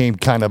I became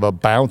kind of a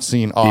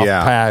bouncing off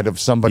pad of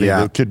somebody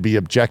that could be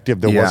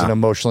objective, that wasn't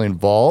emotionally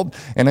involved.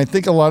 And I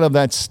think a lot of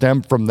that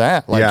stemmed from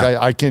that. Like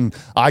I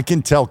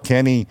can tell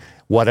Kenny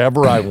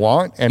whatever I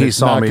want, and it's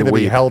not going to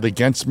be held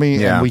against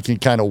me, and we can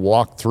kind of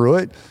walk through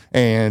it,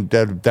 and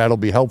that'll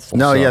be helpful.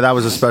 That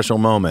was a special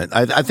moment.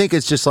 I think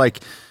it's just like,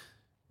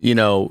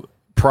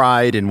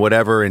 pride and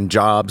whatever and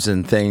jobs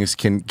and things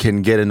can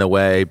get in the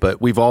way,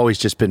 but we've always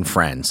just been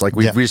friends. Like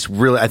we just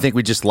really, I think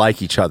we just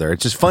like each other.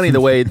 It's just funny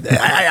the way, I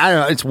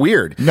don't know, it's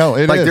weird. No,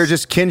 it like is. They're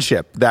just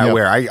kinship that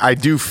way. I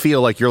do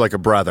feel like you're like a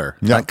brother,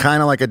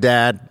 kind of like a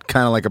dad,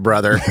 kind of like a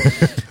brother.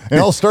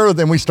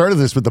 And we started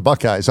this with the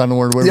Buckeyes. I don't know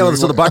where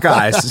so the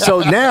Buckeyes. So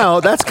now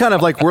that's kind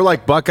of like, we're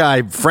like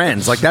Buckeye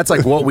friends. Like that's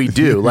like what we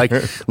do. Like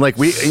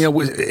we,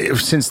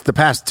 since the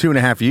past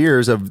 2.5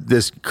 years of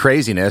this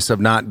craziness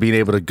of not being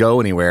able to go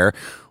anywhere,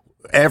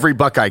 every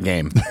Buckeye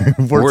game,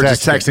 we're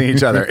just texting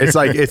each other.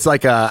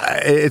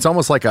 It's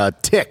almost like a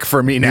tick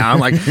for me now. I'm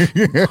like,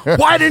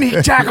 why didn't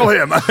he tackle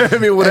him? I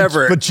mean,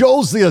 whatever. But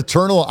Joel's the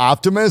eternal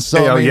optimist.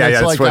 So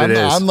that's what it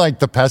is. I'm like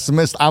the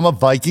pessimist. I'm a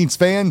Vikings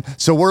fan,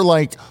 so we're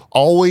like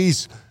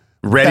always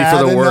ready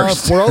for the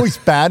worst. We're always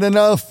bad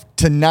enough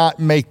to not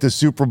make the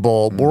Super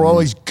Bowl. We're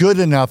always good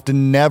enough to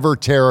never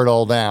tear it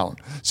all down.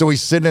 So we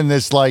sit in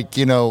this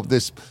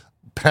this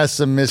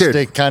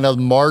pessimistic kind of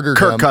martyrdom.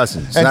 Kirk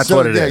Cousins. That's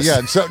what it is.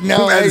 Yeah. So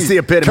now that's the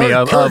epitome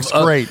Kirk's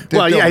of great.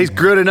 Well, he's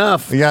good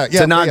enough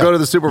to not go to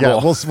the Super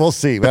Bowl. Yeah, we'll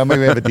see. Well,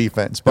 maybe we have a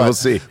defense, but we'll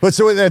see. But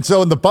so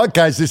when the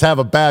Buckeyes just have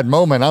a bad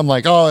moment, I'm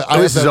like, I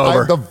have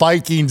the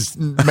Vikings,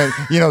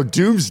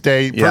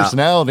 doomsday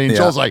personality. And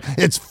Joel's like,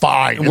 it's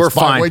fine. We're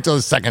fine. Wait till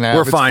the second half.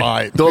 We're it's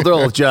fine.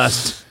 They'll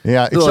adjust.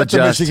 Yeah, except the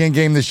Michigan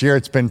game this year,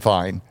 it's been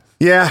fine.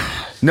 Yeah,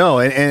 no,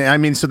 and I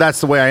mean, so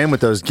that's the way I am with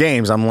those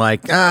games. I'm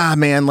like,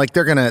 man, like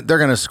they're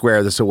gonna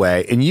square this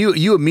away. And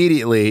you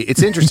immediately,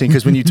 it's interesting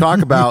because when you talk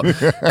about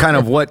kind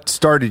of what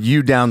started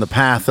you down the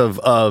path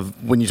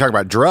of when you talk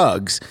about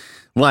drugs,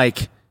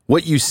 like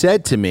what you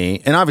said to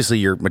me, and obviously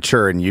you're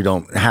mature and you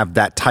don't have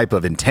that type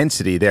of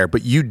intensity there,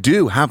 but you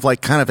do have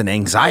like kind of an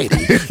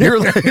anxiety.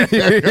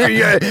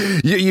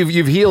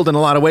 You've healed in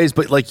a lot of ways,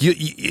 but like you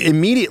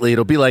immediately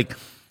it'll be like,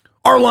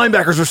 our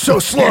linebackers are so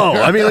slow.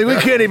 I mean, like we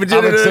can't even do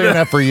it. I've been saying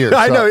that for years.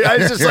 I know. I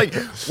was just like,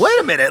 wait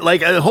a minute.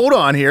 Like, hold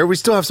on here. We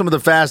still have some of the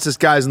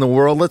fastest guys in the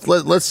world.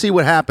 Let's see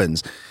what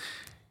happens.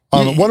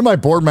 One of my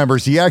board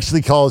members, he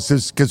actually calls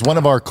this, because one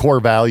of our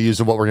core values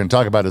of what we're going to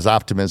talk about is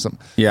optimism.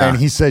 Yeah. And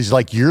he says,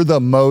 like, you're the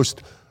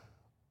most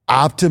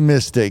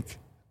optimistic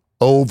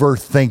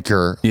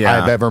overthinker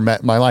I've ever met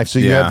in my life. So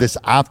you have this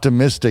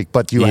optimistic,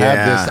 but you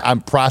have this, I'm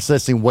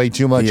processing way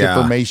too much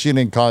information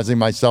and causing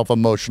myself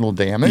emotional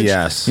damage.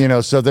 Yes.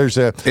 So there's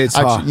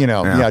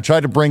I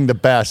try to bring the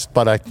best,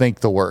 but I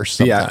think the worst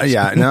sometimes.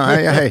 Yeah.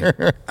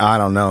 No, I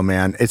don't know,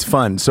 man. It's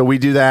fun. So we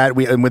do that.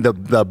 With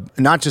the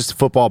not just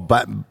football,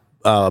 but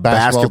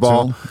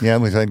basketball. Yeah,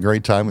 we've had a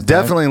great time with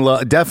definitely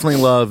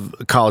love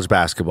college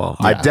basketball.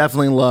 I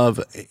definitely love,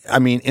 I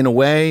mean, in a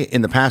way,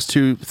 in the past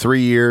 2-3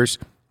 years,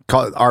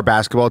 our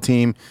basketball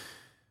team,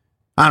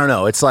 I don't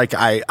know. It's like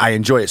I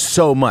enjoy it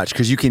so much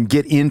because you can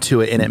get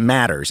into it and it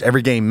matters.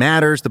 Every game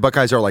matters. The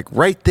Buckeyes are like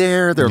right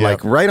there. They're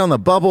like right on the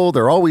bubble.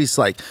 They're always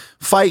like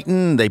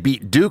fighting. They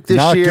beat Duke this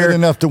year. Not good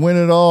enough to win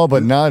it all,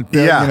 but not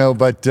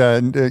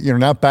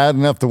not bad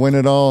enough to win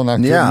it all. Not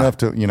good enough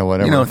to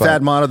whatever.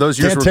 Thad Matta, those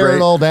years can't were tear great.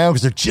 it all down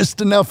because they're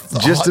just enough.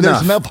 There's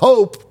enough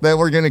hope that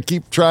we're going to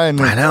keep trying.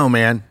 I know,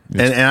 man,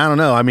 and I don't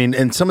know. I mean,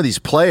 and some of these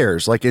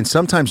players, like, and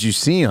sometimes you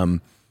see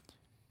them.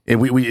 And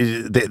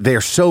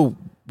they're so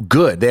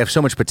good. They have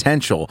so much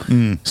potential.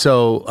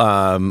 So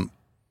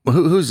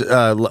who's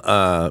EJ?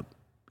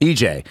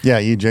 Yeah,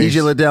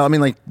 EJ Liddell. I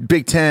mean, like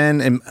Big Ten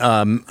and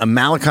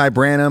Malachi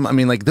Branham. I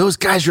mean, like those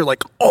guys. You're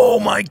like, oh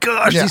my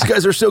gosh, these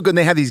guys are so good. And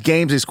they have these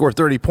games. They score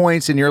 30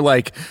 points, and you're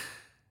like,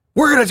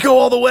 we're going to go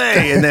all the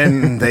way. And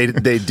then they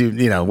do,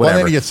 whatever. Well,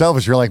 then you get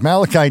selfish. You're like,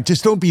 Malachi,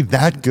 just don't be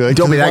that good.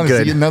 Don't be that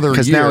good.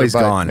 Because now he's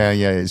gone.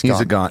 Yeah, he's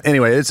gone.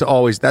 Anyway, that's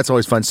always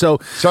fun. So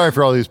sorry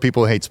for all these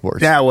people who hate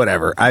sports. Yeah,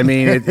 whatever. I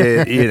mean, it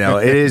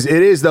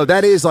is though.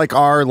 That is like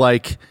our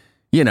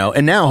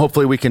and now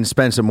hopefully we can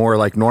spend some more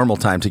like normal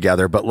time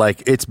together. But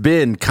like it's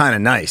been kind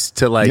of nice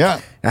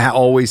to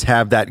always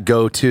have that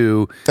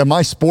go-to. And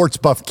my sports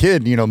buff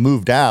kid,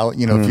 moved out,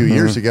 a few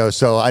years ago,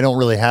 so I don't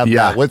really have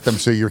that with them.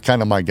 So you're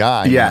kind of my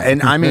guy. Yeah,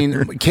 and I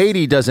mean,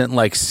 Katie doesn't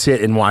like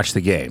sit and watch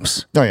the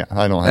games. Oh yeah,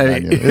 I don't have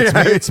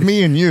that. It's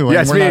me and you.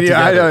 Yeah, it's me and you.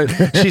 I know.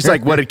 She's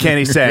like, what did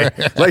Kenny say?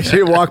 Like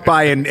she walk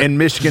by and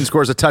Michigan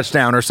scores a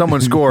touchdown or someone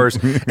scores,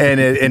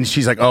 and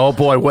she's like, oh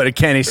boy, what did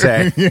Kenny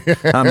say?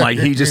 I'm like,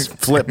 he just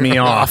flipped me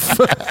off.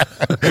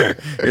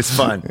 It's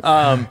fun.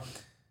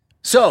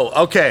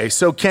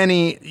 So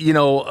Kenny,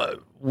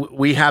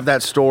 we have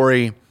that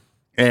story,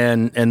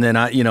 and then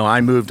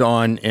I moved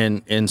on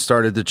and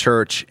started the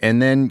church,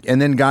 and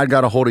then God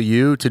got a hold of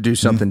you to do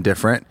something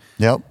different.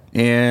 Yep.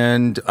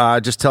 And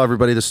just tell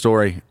everybody the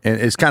story, and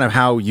it's kind of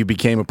how you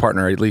became a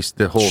partner, at least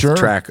the whole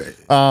track.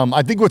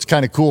 I think what's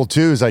kind of cool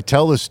too is I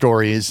tell this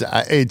story is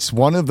it's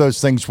one of those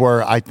things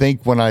where I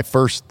think when I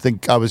first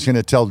think I was going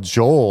to tell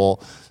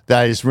Joel,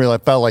 that I just really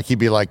felt like he'd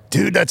be like,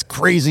 dude, that's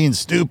crazy and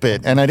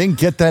stupid. And I didn't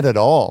get that at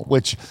all,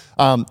 which,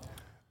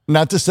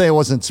 not to say it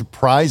wasn't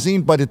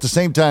surprising, but at the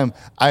same time,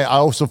 I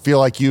also feel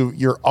like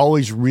you're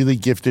always really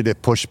gifted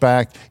at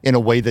pushback in a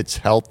way that's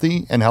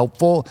healthy and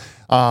helpful.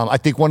 I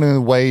think one of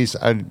the ways,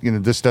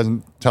 this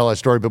doesn't tell that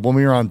story, but when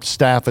we were on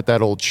staff at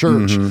that old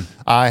church,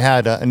 I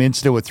had an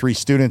incident with 3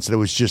 students that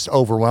was just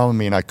overwhelming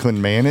me and I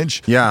couldn't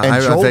manage. Yeah,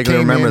 and Joel I vaguely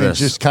came remember in this. And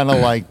just kind of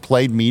like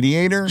played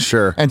mediator.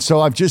 Sure. And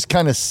so I've just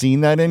kind of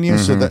seen that in you.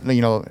 So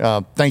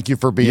that, thank you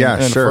for being an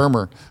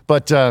affirmer.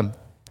 But,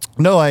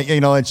 no,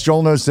 as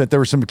Joel knows that there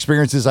were some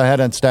experiences I had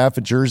on staff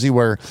at Jersey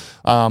where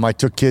I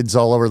took kids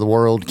all over the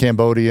world,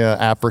 Cambodia,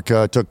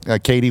 Africa.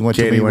 Katie went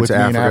with me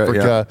in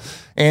Africa. Yeah.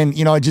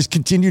 And, I just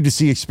continued to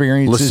see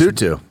experiences.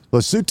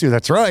 Lesotho,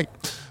 that's right.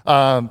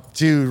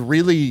 To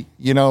really,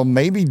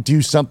 maybe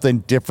do something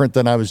different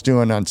than I was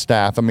doing on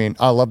staff. I mean,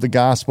 I love the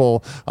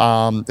gospel.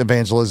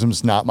 Evangelism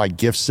is not my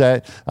gift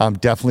set.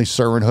 Definitely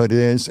servanthood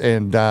is.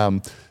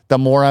 And, the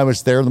more I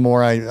was there, the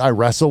more I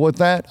wrestle with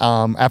that.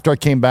 After I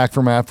came back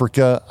from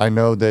Africa, I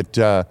know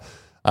that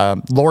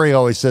Lori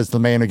always says the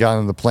man who got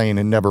on the plane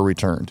and never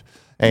returned.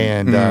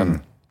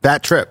 And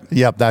that trip.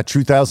 Yep, that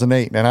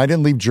 2008. And I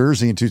didn't leave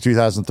Jersey until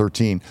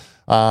 2013.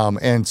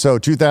 And so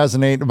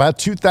 2008, about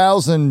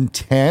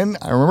 2010,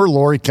 I remember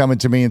Lori coming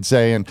to me and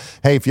saying,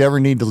 hey, if you ever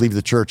need to leave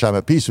the church, I'm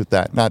at peace with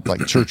that. Not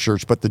like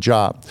church, but the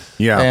job.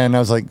 Yeah. And I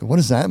was like, what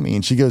does that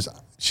mean? She goes,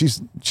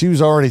 she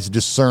was already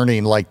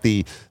discerning like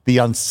the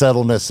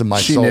unsettledness in my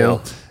soul.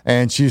 Knew.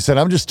 And she said,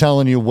 I'm just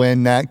telling you,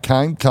 when that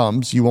time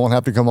comes, you won't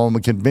have to come home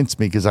and convince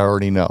me because I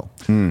already know.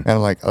 And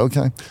I'm like,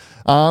 okay.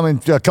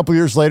 And a couple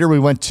years later, we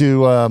went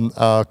to it's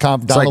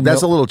like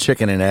that's a little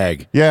chicken and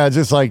egg. Yeah,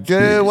 just like,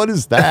 what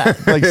is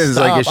that? Like, it's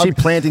like, is she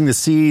planting the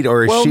seed,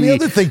 or is she? Well, the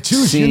other thing too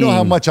is, you know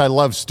how much I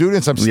love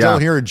students. I'm still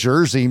here at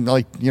Jersey,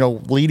 like,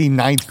 leading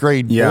ninth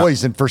grade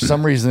boys, and for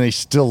some reason they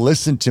still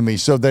listen to me.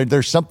 So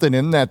there's something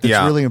in that's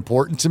really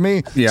important to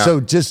me. Yeah.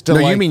 So just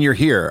to you mean you're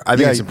here? I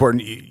think it's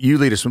important. You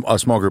lead a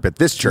small group at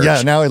this church.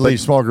 Yeah, now I lead a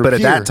small group. But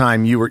at that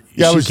time, she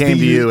came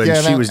to you,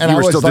 and you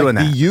were still doing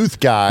that. The youth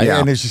guy,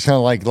 and it's just kind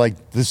of like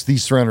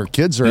these 300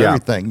 kids are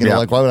everything.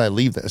 Like, why would I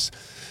leave this?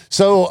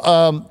 So,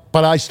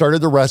 but I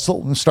started to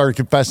wrestle and started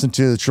confessing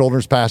to the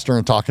children's pastor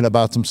and talking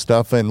about some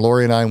stuff. And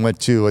Lori and I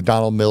went to a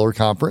Donald Miller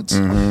conference,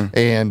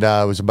 and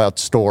it was about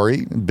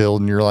story,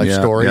 building your life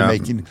story,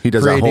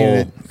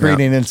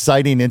 creating an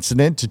inciting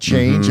incident to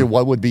change and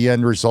what would be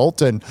end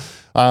result. And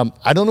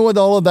I don't know what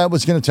all of that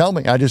was going to tell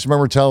me. I just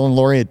remember telling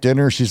Lori at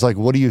dinner, she's like,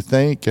 what do you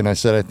think? And I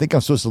said, I think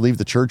I'm supposed to leave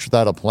the church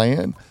without a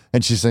plan.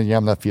 And she said, yeah,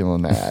 I'm not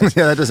feeling that.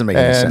 Yeah, that doesn't make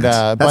any sense.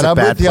 But I'm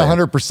with you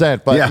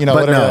 100%, but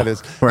whatever that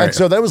is. Right. And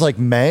so that was like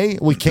May.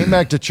 We came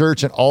back to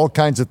church and all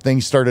kinds of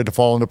things started to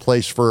fall into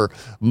place for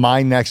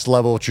my next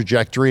level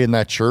trajectory in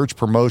that church.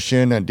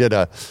 Promotion, and did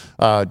a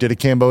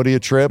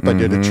Cambodia trip. I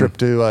did a trip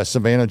to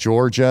Savannah,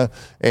 Georgia.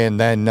 And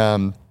then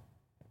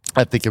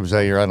I think it was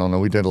a year. I don't know.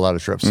 We did a lot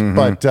of trips.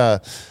 But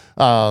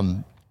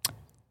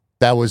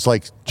that was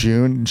like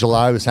June,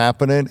 July was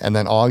happening, and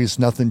then August,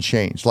 nothing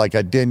changed. Like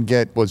I didn't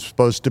get was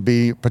supposed to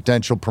be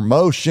potential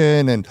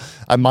promotion, and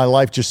my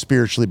life just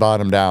spiritually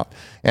bottomed out.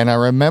 And I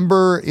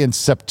remember in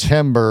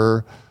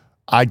September,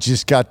 I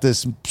just got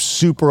this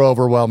super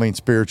overwhelming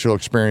spiritual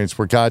experience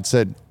where God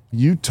said,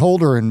 you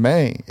told her in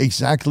May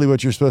exactly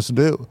what you're supposed to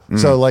do.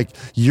 So like,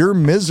 you're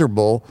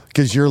miserable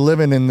because you're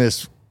living in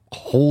this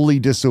holy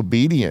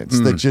disobedience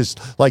that just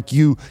like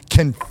you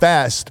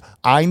confessed,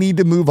 I need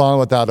to move on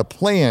without a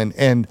plan.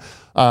 And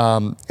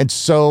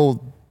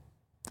so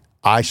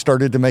I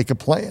started to make a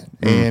plan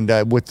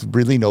and with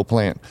really no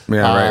plan.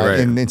 Yeah, right.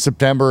 In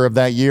September of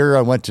that year,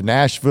 I went to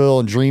Nashville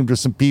and dreamed with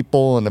some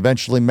people and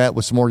eventually met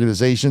with some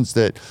organizations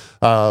that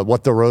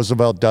what the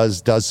Roosevelt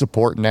does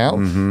support now.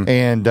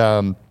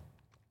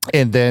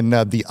 And then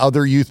the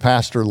other youth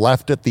pastor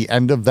left at the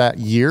end of that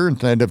year, at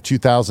the end of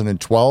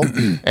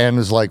 2012, and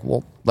was like,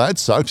 well, that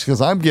sucks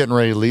because I'm getting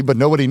ready to leave, but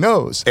nobody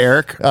knows.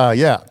 Eric?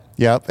 Yeah.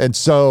 And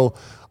so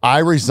I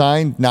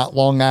resigned not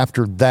long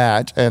after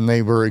that, and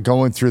they were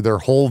going through their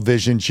whole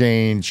vision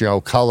change,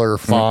 color,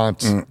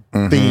 font,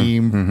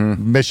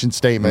 theme, mission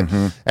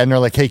statement. And they're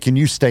like, hey, can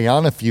you stay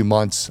on a few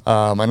months?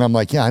 And I'm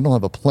like, yeah, I don't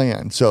have a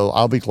plan. So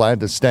I'll be glad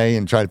to stay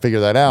and try to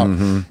figure that out.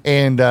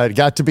 And it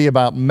got to be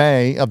about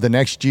May of the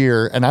next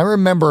year. And I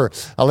remember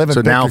I live in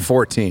So now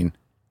 14.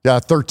 Yeah,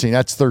 13.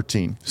 That's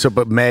 13. So,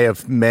 but May of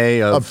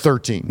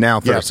 13. Now,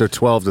 so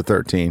 12 to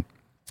 13.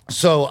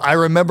 So I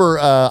remember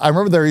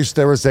there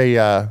was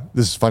a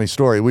this is a funny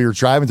story. We were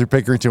driving through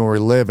Pickerington where we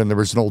live, and there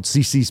was an old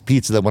CC's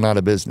Pizza that went out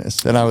of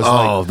business. And I was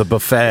like, the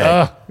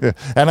buffet.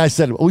 And I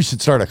said, we should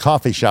start a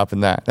coffee shop in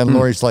that. And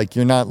Lori's like,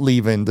 you're not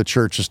leaving the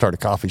church to start a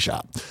coffee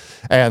shop.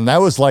 And that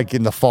was like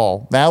in the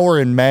fall. Now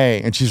we're in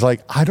May, and she's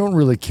like, I don't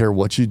really care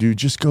what you do,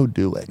 just go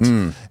do it.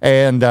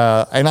 And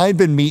I'd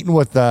been meeting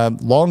with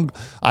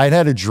I'd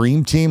had a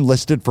dream team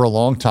listed for a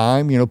long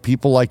time,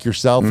 people like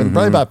yourself, and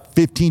probably about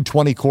 15,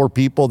 20 core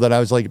people that I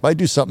was like, if I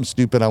do something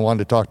stupid, I wanted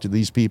to talk to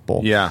these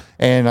people. Yeah.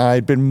 And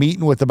I'd been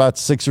meeting with about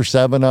 6 or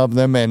 7 of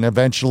them, and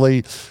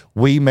eventually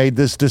we made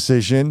this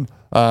decision,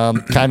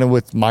 kind of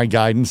with my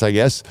guidance, I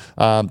guess,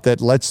 that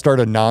let's start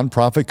a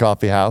nonprofit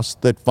coffee house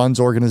that funds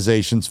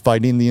organizations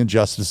fighting the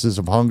injustices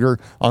of hunger,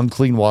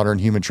 unclean water,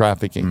 and human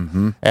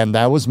trafficking. And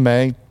that was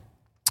May.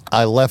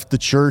 I left the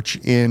church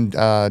in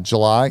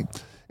July.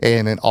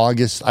 And in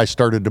August, I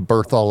started to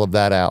birth all of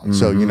that out.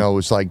 So, it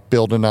was like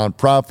build a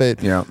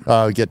nonprofit,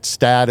 get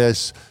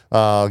status,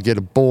 get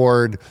a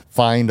board,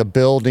 find a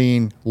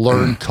building,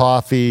 learn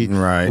coffee,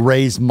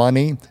 raise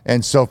money.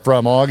 And so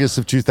from August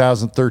of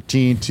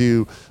 2013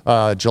 to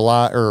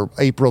July or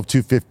April of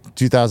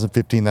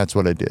 2015, that's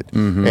what I did.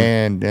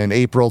 And in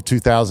April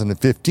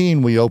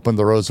 2015, we opened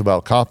the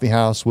Roosevelt Coffee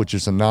House, which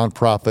is a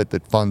nonprofit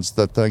that funds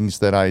the things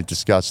that I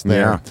discussed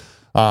there.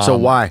 So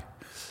why?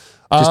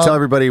 Just tell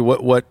everybody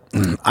what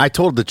I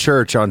told the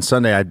church on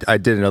Sunday. I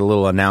did a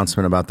little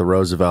announcement about the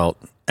Roosevelt,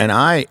 and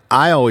I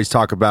always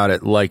talk about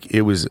it like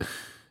it was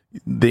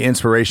the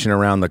inspiration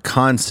around the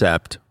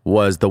concept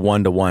was the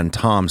 1-to-1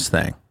 Tom's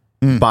thing.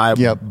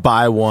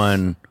 Buy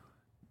one,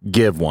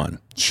 give one.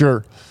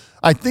 Sure.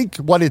 I think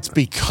what it's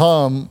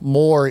become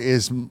more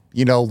is,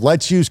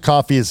 let's use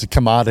coffee as a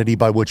commodity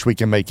by which we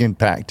can make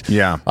impact.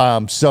 Yeah.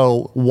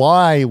 So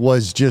why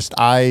was just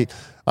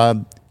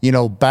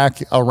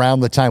back around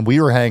the time we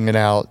were hanging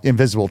out,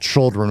 Invisible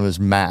Children was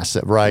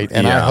massive, right?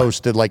 And I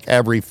hosted like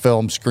every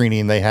film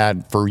screening they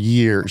had for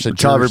years.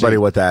 Tell everybody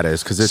what that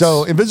is, because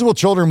so Invisible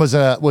Children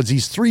was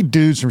these three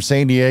dudes from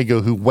San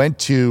Diego who went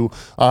to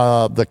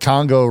the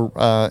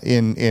Congo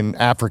in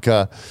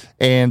Africa,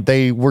 and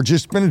they were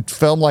just going to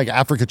film like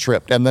Africa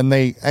Trip, and then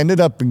they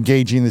ended up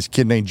engaging this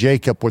kid named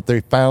Jacob. What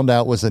they found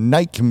out was a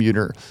night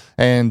commuter,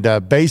 and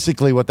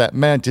basically what that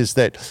meant is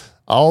that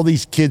all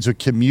these kids would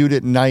commute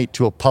at night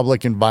to a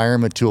public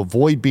environment to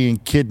avoid being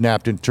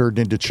kidnapped and turned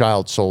into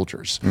child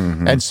soldiers.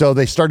 Mm-hmm. And so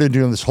they started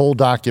doing this whole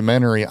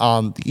documentary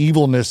on the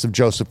evilness of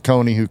Joseph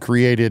Kony, who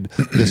created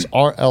this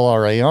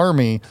LRA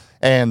army,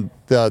 and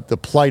the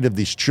plight of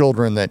these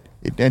children.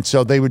 And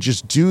so they would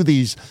just do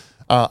these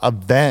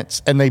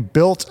events, and they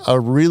built a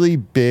really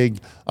big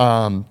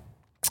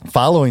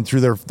following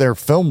through their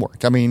film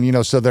work. I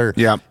mean, so their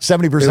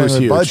 70%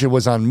 of the budget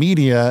was on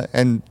media,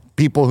 and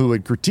people who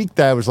would critique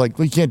that was like,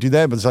 well, you can't do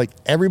that. But it's like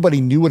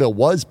everybody knew what it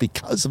was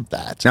because of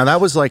that. Now, that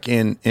was like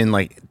in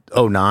like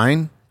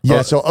 09?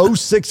 Yeah, so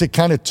 06 it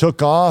kind of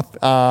took off,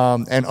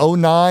 and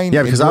 09.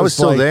 Yeah, because I was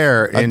still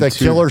there. The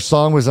Killer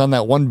song was on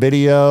that one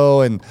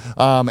video, and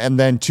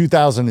then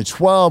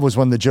 2012 was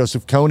when the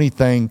Joseph Kony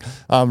thing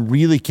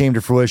really came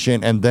to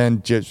fruition. And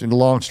then, just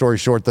long story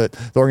short, the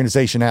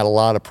organization had a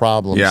lot of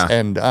problems,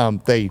 and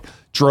they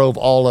drove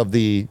all of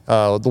the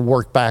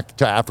work back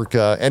to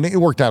Africa, and it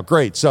worked out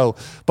great. So,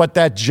 but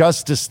that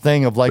justice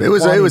thing of like it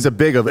was a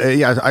big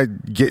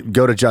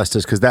go to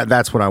justice, because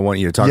that's what I want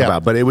you to talk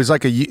about. But it was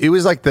like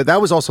that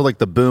was also like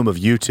the boom of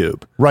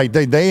YouTube, right?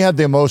 They had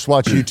the most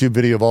watched YouTube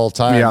video of all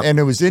time, and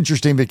it was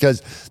interesting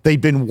because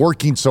they'd been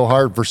working so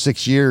hard for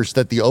 6 years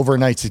that the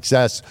overnight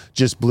success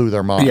just blew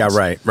their minds. Yeah,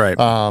 right.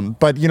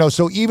 But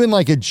so even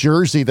like at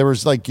Jersey, there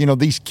was like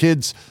these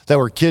kids that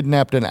were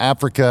kidnapped in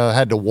Africa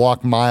had to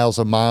walk miles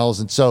and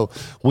miles. And so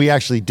we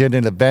actually did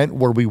an event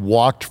where we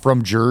walked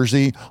from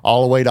Jersey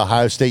all the way to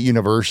Ohio State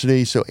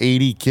University. So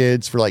 80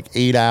 kids for like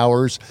 8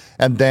 hours.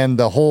 And then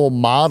the whole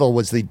model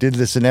was they did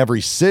this in every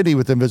city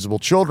with Invisible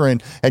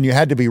Children, and you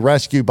had to be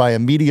rescued by a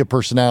media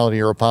personality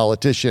or a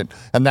politician.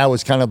 And that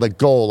was kind of the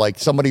goal. Like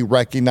somebody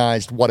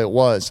recognized what it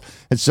was.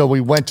 And so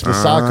we went to the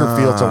soccer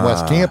fields on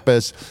West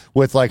Campus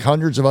with like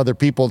hundreds of other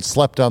people and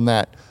slept on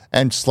that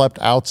and slept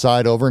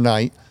outside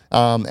overnight.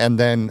 And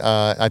then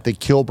I think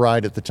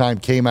Kilbride at the time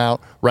came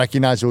out,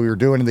 recognized what we were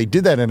doing, and they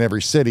did that in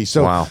every city.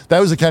 So that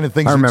was the kind of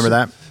thing. I remember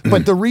that.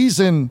 But the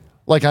reason,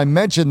 like I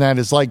mentioned that,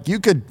 is like you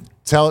could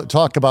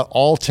talk about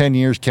all 10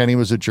 years Kenny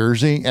was at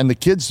Jersey, and the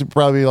kids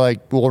probably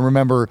will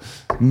remember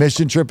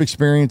mission trip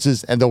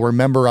experiences, and they'll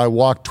remember I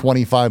walked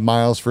 25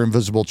 miles for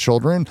Invisible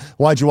Children.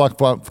 Why'd you walk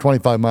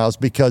 25 miles?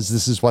 Because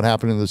this is what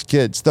happened to those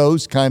kids.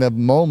 Those kind of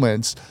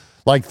moments.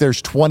 Like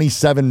there's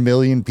 27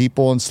 million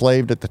people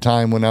enslaved at the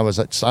time when I was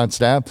on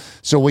staff.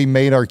 So we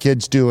made our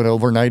kids do an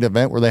overnight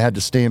event where they had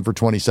to stand for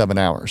 27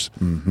 hours.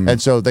 Mm-hmm. And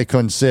so they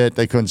couldn't sit,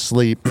 they couldn't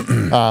sleep.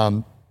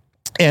 But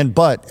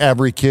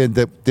every kid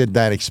that did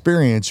that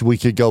experience, we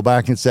could go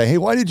back and say, hey,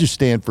 why did you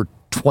stand for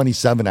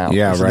 27 hours?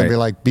 Yeah, and right. they'd be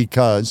like,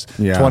 because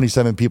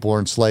 27 people were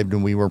enslaved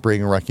and we were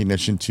bringing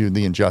recognition to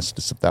the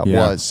injustice of that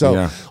was.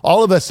 So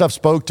all of that stuff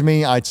spoke to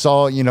me. I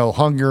saw,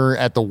 hunger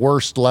at the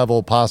worst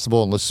level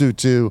possible in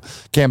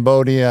Lesotho.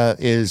 Cambodia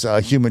is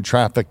a human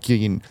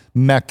trafficking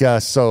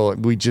mecca. So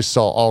we just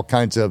saw all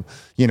kinds of,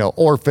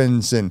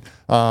 orphans and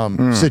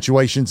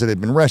situations that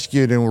had been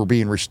rescued and were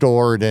being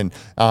restored. And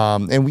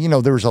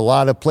there was a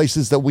lot of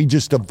places that we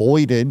just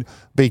avoided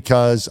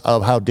because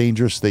of how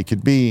dangerous they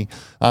could be.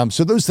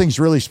 So those things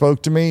really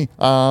spoke to me.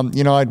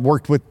 I'd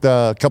worked with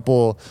a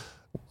couple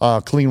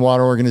clean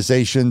water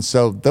organizations.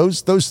 So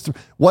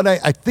what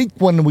I think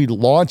when we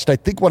launched, I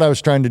think what I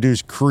was trying to do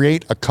is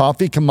create a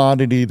coffee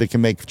commodity that can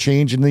make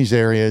change in these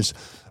areas,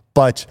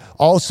 but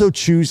also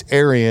choose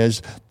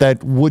areas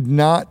that would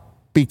not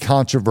be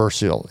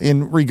controversial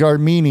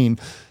meaning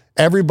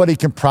everybody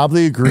can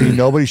probably agree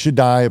nobody should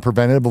die of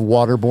preventative of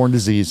waterborne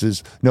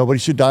diseases, nobody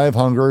should die of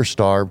hunger or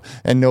starve,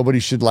 and nobody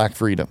should lack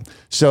freedom.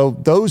 So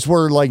those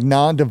were like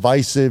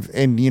non-divisive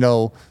and,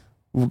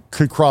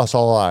 could cross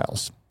all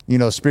aisles,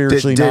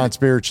 spiritually,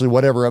 non-spiritually,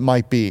 whatever it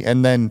might be.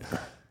 And then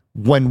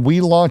when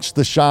we launched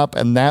the shop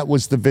and that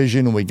was the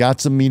vision and we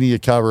got some media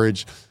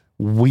coverage,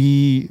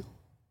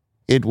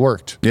 it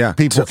worked. Yeah.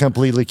 People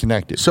completely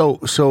connected.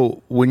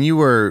 So when you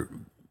were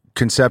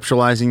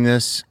conceptualizing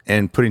this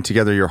and putting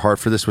together your heart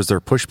for this, was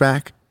there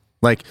pushback?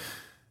 Like,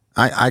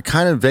 I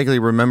kind of vaguely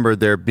remember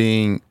there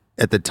being,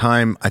 at the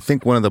time, I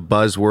think one of the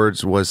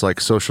buzzwords was like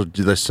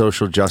the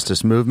social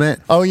justice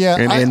movement. Oh yeah.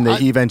 And in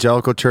the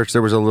evangelical church,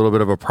 there was a little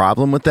bit of a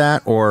problem with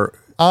that, or...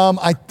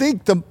 I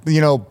think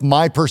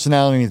my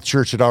personality in the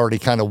church had already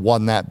kind of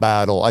won that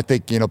battle. I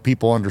think,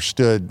 people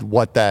understood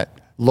what that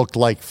looked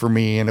like for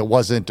me, and it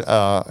wasn't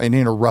an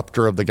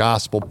interrupter of the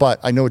gospel. But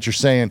I know what you're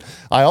saying.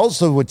 I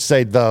also would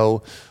say,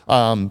 though,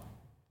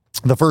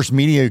 the first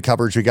media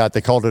coverage we got,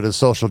 they called it a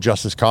social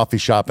justice coffee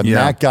shop, and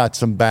that got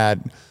some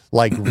bad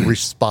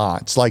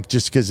response,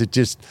 just because it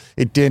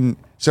didn't.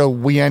 So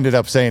we ended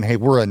up saying, hey,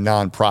 we're a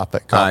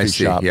nonprofit coffee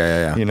shop.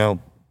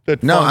 That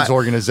funds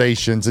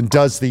organizations and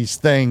does these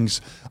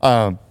things.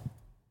 And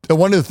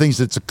one of the things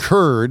that's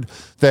occurred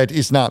that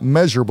is not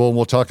measurable, and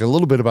we'll talk a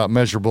little bit about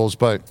measurables,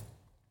 but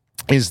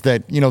is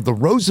that, the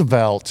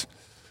Roosevelt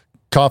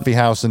Coffee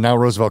House and now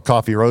Roosevelt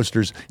Coffee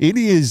Roasters, it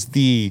is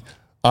the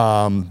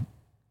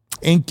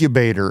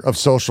incubator of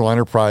social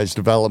enterprise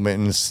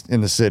development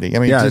in the city. I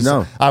mean,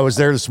 I was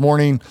there this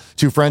morning.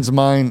 2 friends of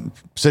mine,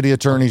 city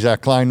attorney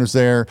Zach Klein was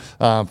there.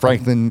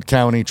 Franklin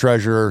County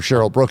Treasurer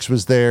Cheryl Brooks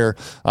was there.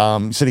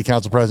 City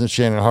Council President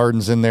Shannon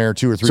Hardin's in there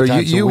 2 or 3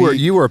 times a week.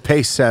 You were a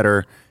pace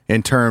setter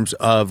in terms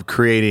of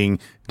creating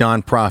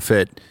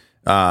nonprofit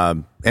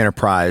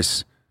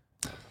enterprise.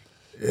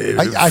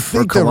 I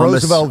think that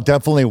Roosevelt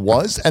definitely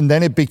was, and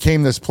then it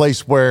became this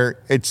place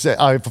where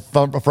I have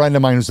a friend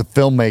of mine who's a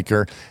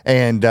filmmaker,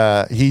 and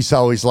he's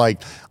always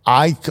like,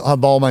 I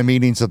have all my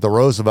meetings at the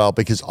Roosevelt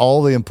because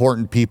all the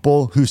important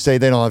people who say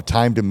they don't have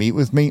time to meet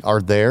with me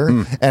are there,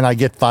 and I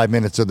get 5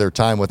 minutes of their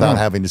time without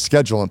having to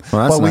schedule them.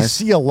 Well, but we nice.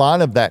 see a lot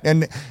of that,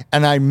 and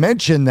I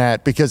mention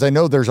that because I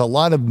know there's a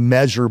lot of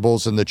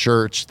measurables in the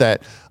church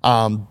that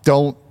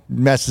don't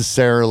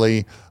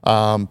necessarily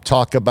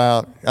talk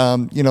about,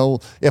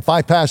 if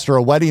I pastor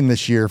a wedding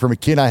this year from a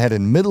kid I had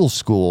in middle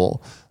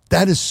school,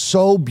 that is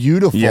so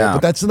beautiful, but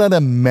that's not a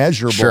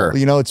measurable. Sure.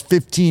 It's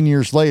 15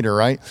 years later,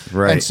 right?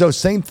 Right. And so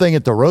same thing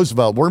at the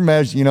Roosevelt. We're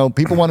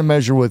people want to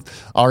measure with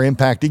our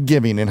impact in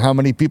giving and how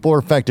many people are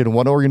affected and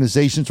what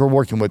organizations we're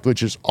working with,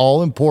 which is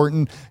all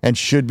important and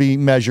should be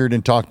measured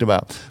and talked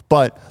about.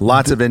 But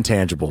lots of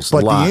intangibles.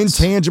 But the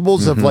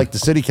intangibles of the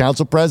city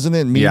council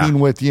president meeting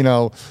with,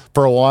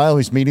 for a while,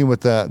 he's meeting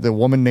with the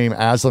woman named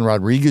Aslan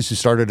Rodriguez, who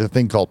started a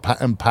thing called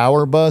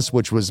Empower Bus,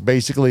 which was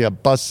basically a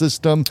bus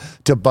system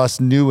to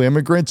bus new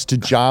immigrants to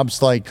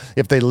jobs. Like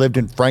if they lived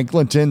in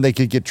Franklinton, they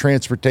could get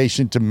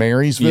transportation to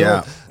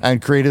Marysville,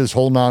 and created this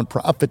whole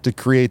nonprofit to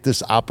create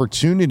this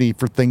opportunity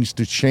for things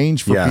to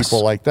change for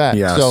people like that.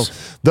 So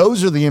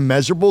those are the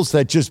immeasurables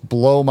that just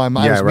blow my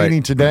mind. I was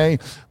meeting today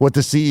with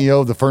the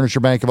CEO of the Furniture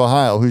Bank of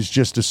Ohio, who's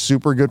just a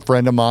super good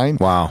friend of mine.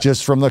 Wow.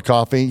 Just from the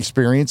coffee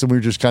experience, and we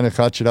were just kind of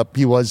catching up.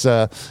 He was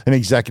an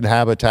exec at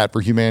Habitat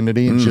for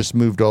Humanity and just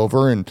moved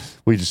over, and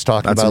we just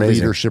talked about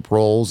leadership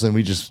roles, and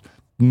we just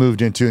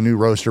moved into a new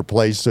roaster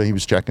place, so he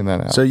was checking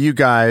that out. So you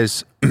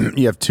guys,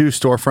 you have 2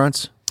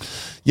 storefronts?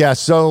 Yeah,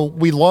 so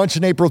we launched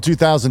in April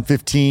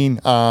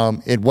 2015.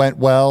 It went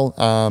well,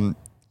 and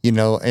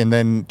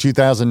then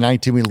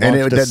 2019 we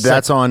launched. And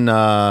that's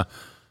on...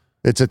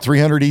 It's at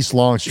 300 East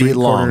Long Street,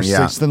 corner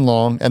 6th and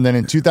Long. And then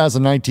in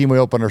 2019, we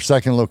opened our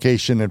second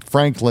location at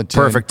Franklinton.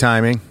 Perfect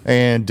timing.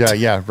 And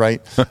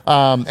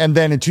and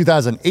then in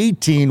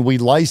 2018, we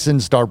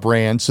licensed our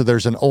brand. So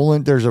there's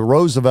a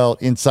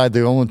Roosevelt inside the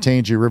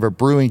Olentangy River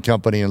Brewing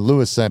Company in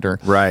Lewis Center.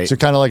 Right. So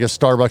kind of like a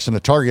Starbucks and a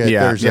Target.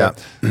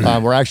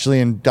 We're actually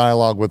in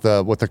dialogue with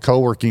a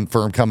co-working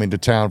firm coming to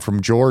town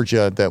from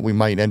Georgia that we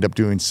might end up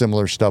doing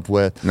similar stuff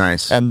with.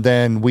 Nice. And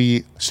then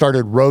we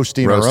started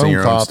roasting our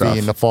own coffee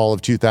in the fall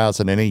of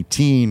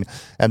 2018,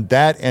 and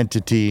that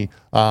entity,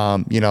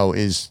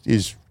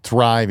 is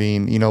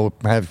thriving.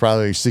 Have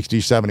probably 60,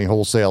 70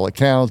 wholesale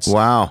accounts.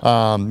 Wow.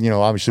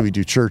 Obviously we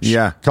do church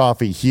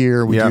coffee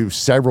here. We do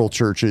several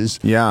churches.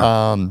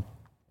 And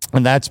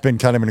that's been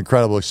kind of an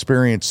incredible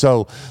experience.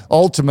 So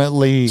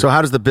ultimately,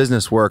 how does the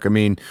business work? I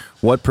mean,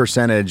 what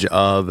percentage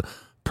of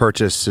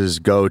purchases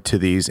go to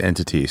these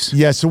entities?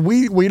 Yeah, so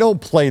we don't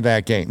play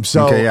that game.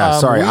 So okay,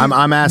 sorry,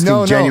 I'm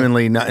asking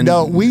genuinely.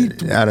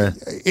 Out of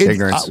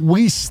ignorance.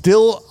 We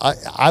still,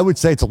 I would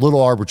say it's a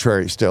little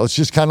arbitrary. Still, it's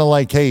just kind of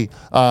like, hey,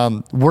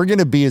 we're going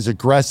to be as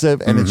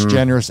aggressive and as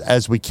generous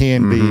as we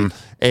can be,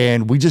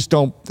 and we just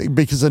don't,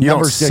 because the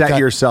numbers set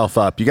yourself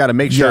up. You got to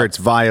make sure it's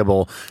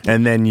viable,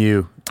 and then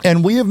you.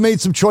 And we have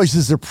made some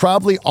choices that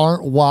probably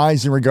aren't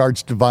wise in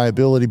regards to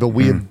viability, but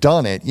we have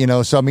done it,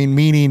 So, I mean,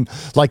 meaning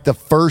like the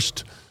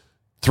first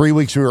 3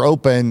 weeks we were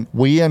open,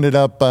 we ended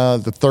up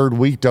the third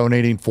week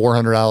donating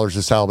 $400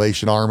 to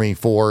Salvation Army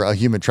for a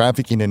human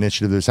trafficking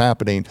initiative that's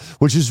happening,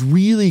 which is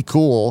really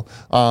cool,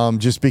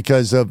 just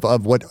because of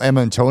what Emma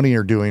and Tony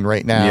are doing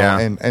right now.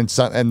 And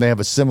they have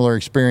a similar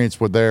experience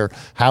where they're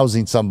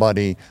housing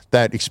somebody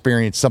that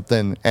experienced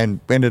something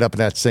and ended up in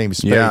that same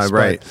space. Yeah,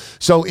 right.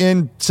 So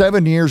in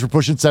 7 years, we're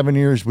pushing 7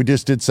 years. We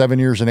just did 7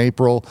 years in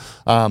April.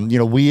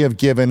 We have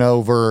given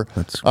over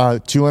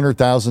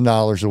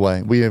 $200,000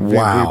 away. We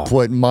have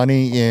put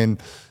money in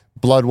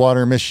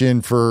Bloodwater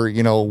Mission for,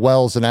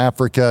 wells in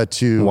Africa,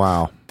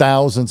 to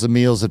thousands of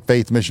meals at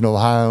Faith Mission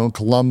Ohio,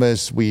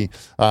 Columbus. We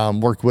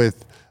work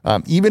with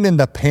even in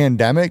the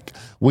pandemic,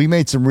 we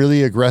made some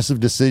really aggressive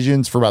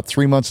decisions for about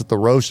 3 months at the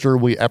roaster.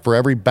 For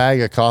every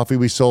bag of coffee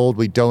we sold,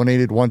 we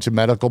donated one to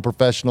medical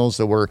professionals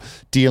that were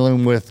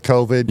dealing with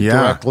COVID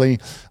directly.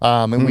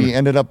 And we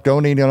ended up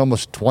donating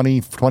almost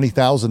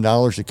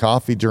 $20,000 of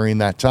coffee during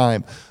that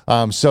time.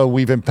 So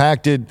we've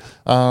impacted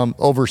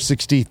over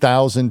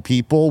 60,000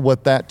 people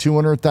with that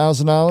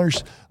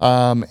 $200,000.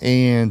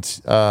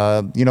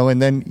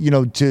 And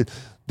then, to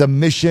the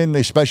mission,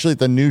 especially at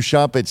the new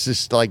shop, it's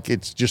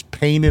just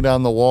painted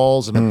on the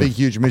walls and a big,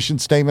 huge mission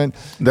statement.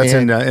 That's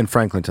in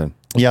Franklinton.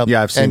 Yeah,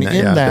 I've seen that.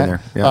 In that,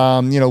 I've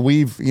been there.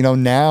 We've,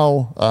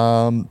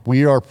 now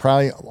we are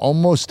probably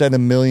almost at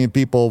 1 million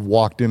people have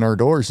walked in our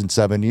doors in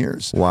 7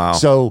 years. Wow.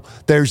 So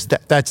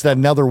that's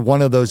another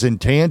one of those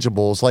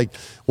intangibles. Like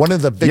one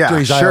of the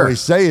victories I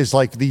always say is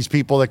like these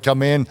people that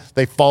come in,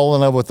 they fall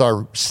in love with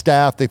our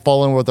staff, they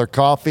fall in love with our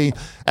coffee,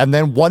 and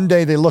then one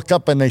day they look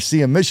up and they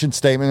see a mission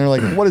statement and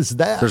they're like, what is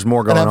that? There's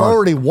more going on. And I've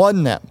already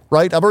won them,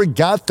 right? I've already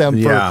got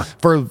them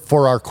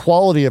for our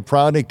quality of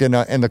product and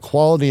the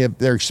quality of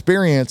their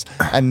experience.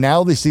 And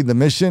now they see the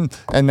mission,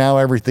 and now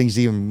everything's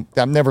I'm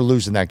never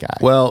losing that guy.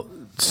 Well,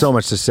 so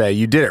much to say.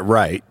 You did it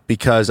right,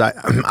 because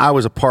I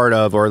was a part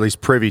of, or at least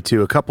privy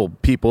to, a couple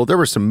people. There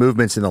were some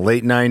movements in the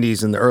late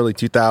 90s and the early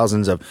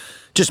 2000s of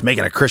just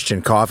making a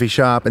Christian coffee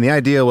shop. And the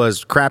idea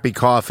was crappy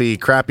coffee,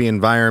 crappy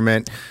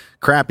environment,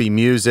 crappy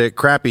music,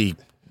 crappy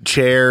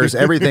chairs.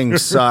 Everything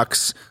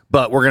sucks,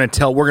 but we're going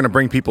to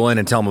bring people in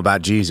and tell them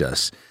about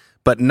Jesus.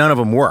 But none of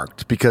them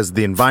worked because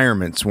the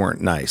environments weren't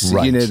nice,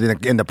 right.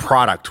 And the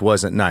product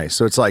wasn't nice.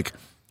 So it's like,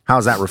 how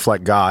does that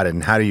reflect God,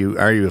 and are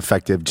you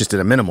effective just at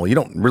a minimal? You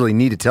don't really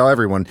need to tell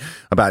everyone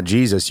about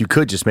Jesus. You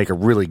could just make a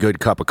really good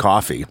cup of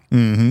coffee.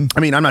 Mm-hmm. I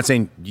mean, I'm not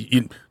saying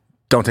you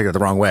don't take it the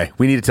wrong way.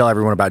 We need to tell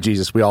everyone about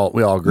Jesus. We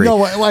all agree.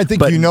 No, I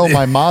think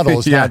my model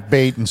is not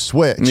bait and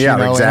switch. Yeah,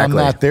 exactly. And I'm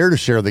not there to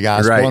share the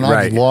gospel. Right, and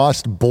I've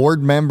lost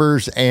board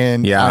members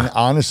and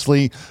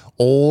honestly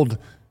old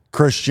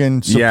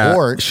Christian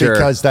support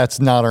because that's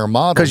not our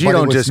model. Because you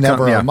don't just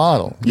never our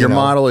model. Your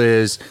model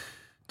is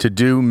to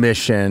do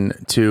mission,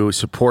 to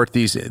support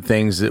these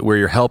things where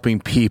you're helping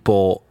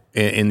people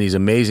in these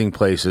amazing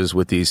places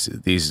with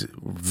these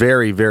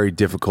very, very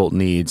difficult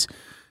needs.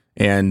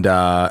 And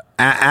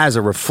as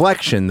a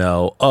reflection,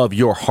 though, of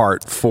your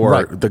heart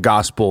for the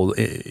gospel,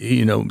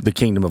 the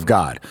kingdom of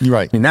God.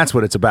 Right. I mean, that's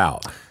what it's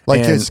about.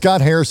 Like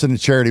Scott Harrison at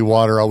Charity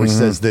Water always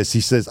says this.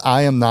 He says,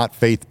 I am not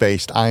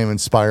faith-based. I am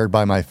inspired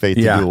by my faith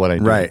to do what I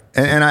do. Right.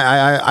 And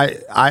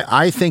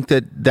I think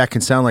that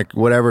can sound like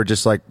whatever,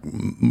 just like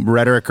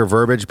rhetoric or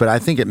verbiage, but I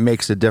think it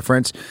makes a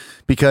difference,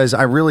 because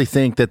I really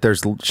think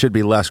that should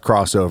be less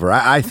crossover.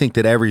 I think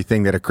that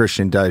everything that a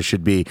Christian does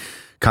should be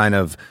kind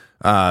of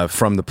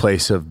from the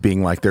place of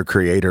being like their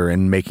creator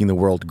and making the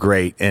world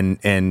great. And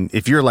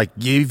if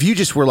you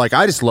just were like,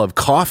 I just love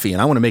coffee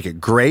and I want to make it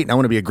great and I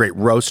want to be a great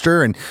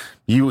roaster, and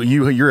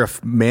you're a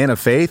man of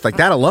faith, like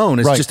that alone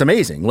is just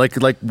amazing.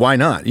 Like why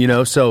not?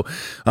 So,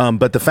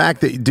 but the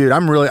fact that, dude,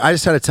 I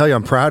just had to tell you,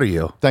 I'm proud of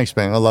you. Thanks,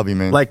 man. I love you,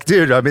 man. Like,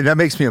 dude, I mean, that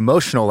makes me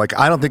emotional. Like,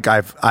 I don't think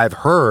I've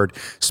heard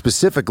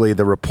specifically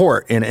the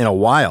report in a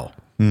while.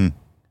 Yeah.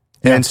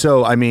 And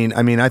so, I mean,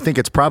 I think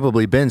it's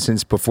probably been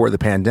since before the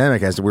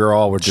pandemic, as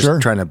we're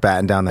just trying to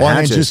batten down the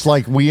hatches. And just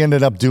like we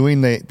ended up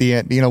doing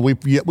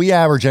we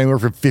average anywhere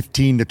from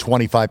 15 to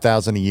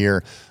 25,000 a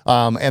year,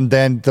 and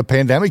then the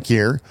pandemic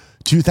year,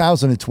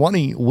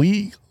 2020,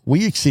 we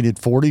exceeded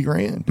 40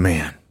 grand,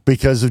 man,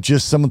 because of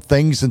just some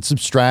things and some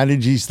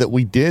strategies that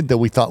we did that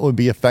we thought would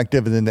be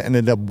effective, and then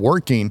ended up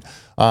working.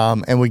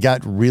 And we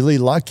got really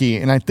lucky.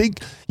 And I think,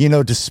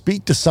 to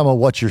speak to some of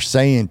what you're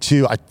saying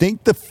too, I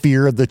think the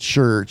fear of the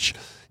church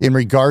in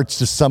regards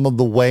to some of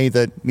the way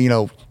that,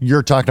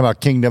 you're talking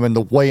about kingdom and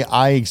the way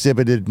I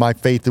exhibited my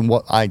faith in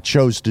what I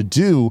chose to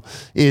do,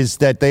 is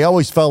that they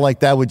always felt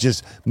like that would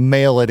just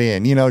mail it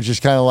in,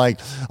 just kind of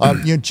like,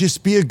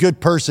 just be a good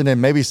person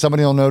and maybe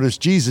somebody will notice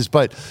Jesus.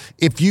 But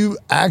if you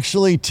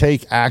actually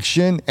take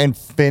action and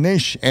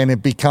finish, and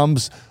it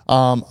becomes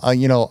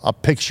a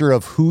picture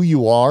of who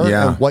you are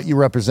and what you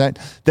represent,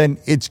 then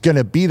it's going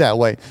to be that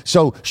way.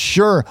 So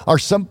sure, are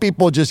some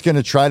people just going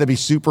to try to be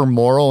super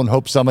moral and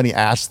hope somebody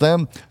asks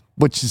them?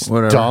 Which is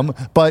dumb,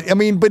 but I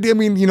mean,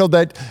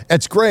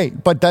 that's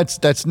great, but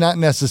that's not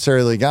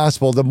necessarily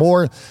gospel. The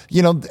more,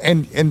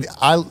 and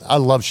I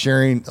love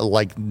sharing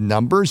like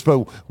numbers,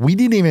 but we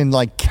didn't even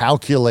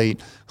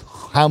calculate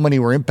how many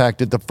were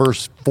impacted the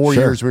first 4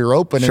 years we were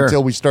open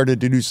until we started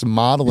to do some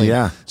modeling.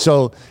 Yeah.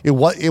 So it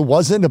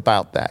wasn't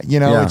about that.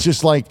 It's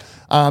just like,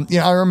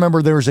 I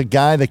remember there was a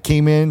guy that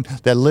came in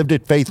that lived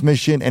at Faith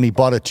Mission, and he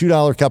bought a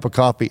 $2 cup of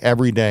coffee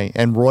every day.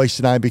 And Royce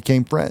and I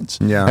became friends.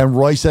 Yeah. And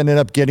Royce ended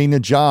up getting a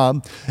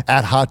job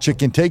at Hot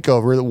Chicken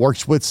Takeover that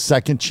works with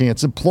Second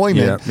Chance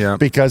Employment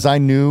because I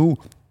knew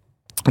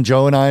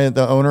Joe and I,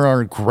 the owner,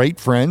 are great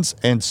friends.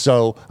 And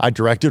so I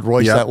directed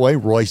Royce that way.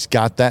 Royce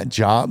got that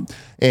job.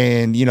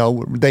 And,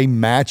 they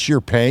match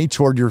your pay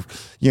toward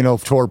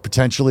toward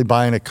potentially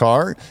buying a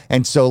car.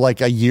 And so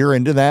like a year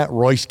into that,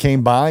 Royce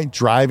came by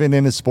driving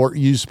in a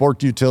used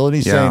sport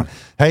utility saying,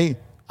 hey,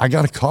 I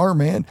got a car,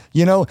 man,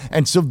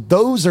 And so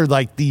those are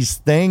like these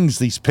things,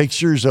 these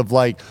pictures of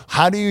like,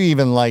 how do you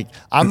even like,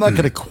 I'm not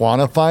going to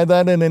quantify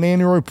that in an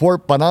annual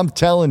report, but I'm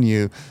telling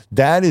you,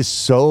 that is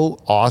so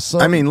awesome.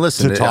 I mean,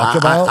 listen, to talk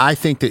about. I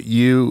think that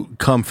you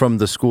come from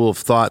the school of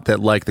thought that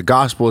like the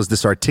gospel is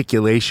this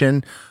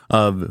articulation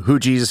of who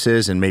Jesus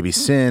is and maybe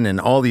sin and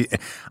all the.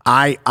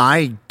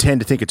 I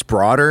tend to think it's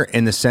broader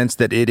in the sense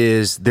that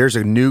there's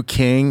a new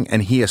king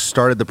and he has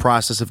started the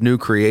process of new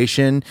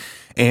creation.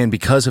 And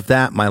because of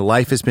that, my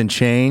life has been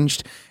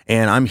changed,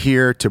 and I'm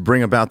here to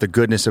bring about the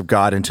goodness of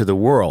God into the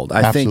world.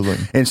 I Absolutely.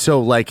 think, and so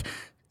like,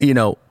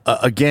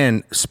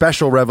 again,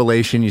 special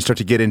revelation, you start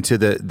to get into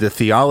the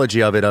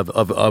theology of it,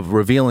 of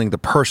revealing the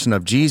person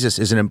of Jesus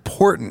is an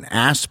important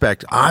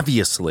aspect,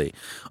 obviously,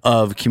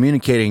 of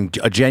communicating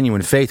a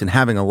genuine faith and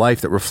having a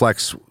life that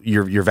reflects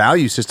your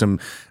value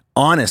system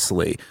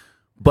honestly.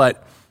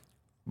 But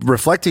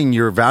reflecting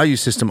your value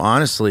system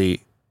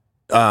honestly,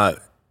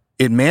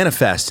 it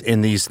manifests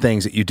in these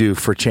things that you do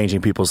for changing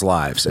people's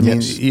lives. I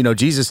mean,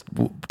 Jesus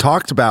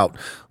talked about,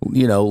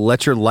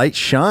 let your light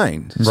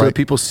shine so that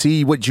people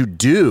see what you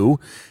do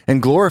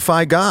and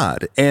glorify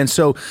God. And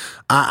so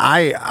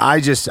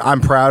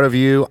I'm proud of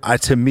you.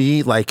 To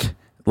me,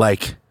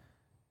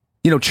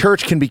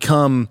 church can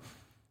become,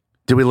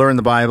 did we learn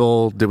the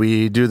Bible? Did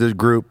we do the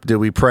group? Did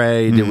we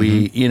pray? Did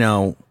we,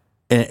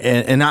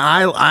 and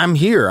I'm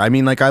here. I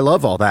mean, I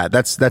love all that.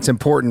 That's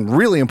important,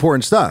 really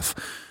important stuff.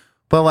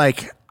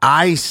 But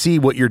I see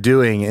what you're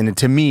doing, and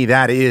to me,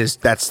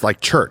 that's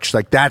like church.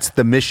 Like that's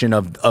the mission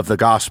of the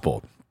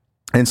gospel.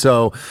 And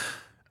so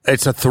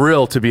it's a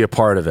thrill to be a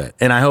part of it.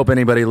 And I hope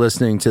anybody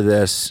listening to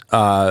this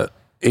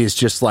is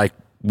just like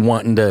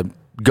wanting to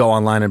go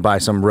online and buy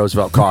some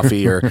Roosevelt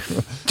coffee or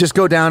just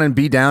go down and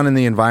be down in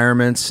the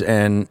environments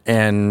and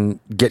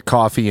get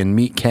coffee and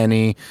meet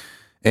Kenny.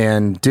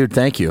 And dude,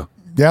 thank you.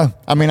 Yeah,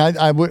 I mean,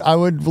 I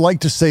would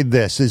like to say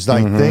this is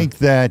I think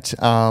that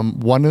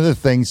one of the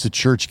things the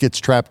church gets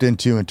trapped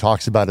into and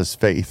talks about is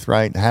faith,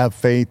 right? Have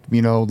faith,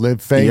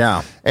 live faith.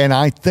 Yeah. And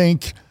I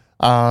think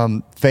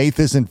faith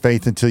isn't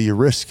faith until you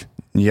risk.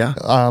 Yeah.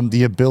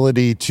 The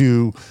ability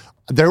to.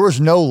 There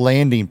was no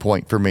landing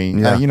point for me.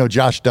 Yeah.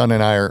 Josh Dunn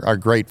and I are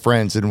great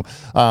friends. And,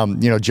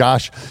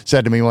 Josh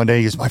said to me one day,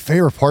 he goes, my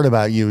favorite part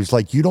about you is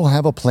you don't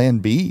have a plan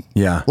B.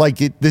 Yeah.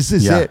 This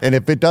is it. And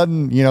if it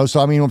doesn't,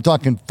 so I mean, I'm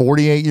talking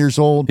 48 years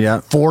old,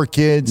 4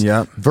 kids,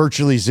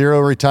 virtually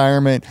 0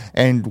 retirement,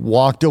 and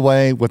walked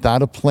away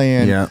without a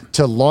plan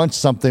to launch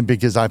something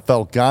because I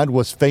felt God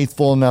was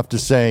faithful enough to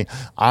say,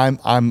 I'm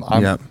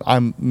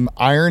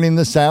ironing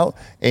this out.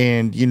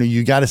 And,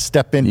 you got to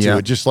step into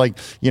it. Just like,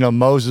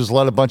 Moses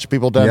let a bunch of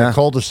people down the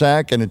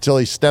cul-de-sac, and until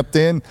he stepped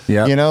in,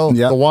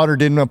 the water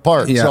didn't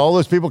part. So all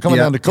those people coming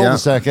down the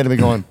cul-de-sac had to be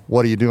going,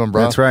 what are you doing,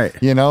 bro? That's right.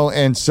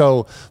 And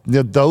so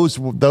those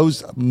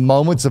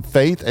moments of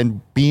faith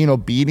and being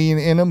obedient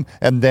in them,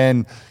 and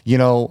then,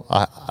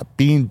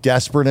 being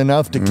desperate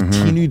enough to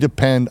continue to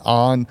depend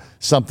on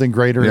something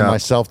greater in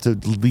myself to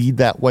lead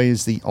that way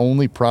is the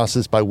only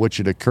process by which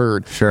it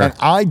occurred. Sure. And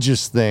I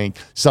just think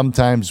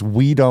sometimes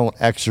we don't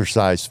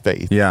exercise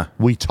faith. Yeah.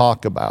 We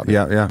talk about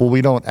it, but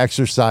we don't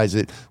exercise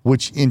it,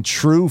 which in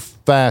true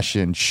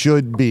fashion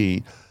should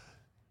be,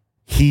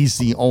 he's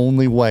the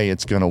only way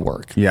it's going to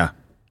work. Yeah.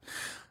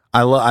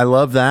 I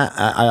love that.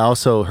 I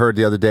also heard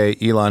the other day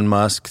Elon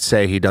Musk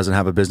say he doesn't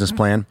have a business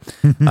plan.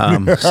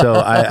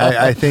 So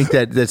I think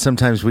that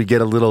sometimes we get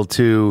a little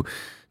too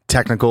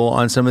technical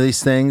on some of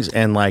these things,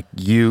 and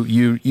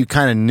you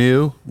kind of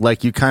knew,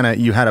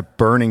 you had a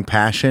burning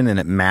passion and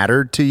it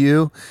mattered to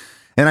you.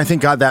 And I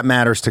think that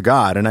matters to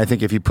God. And I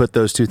think if you put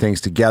those two things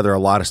together, a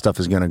lot of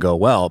stuff is going to go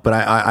well. But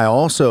I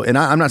also, and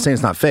I'm not saying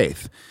it's not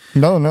faith.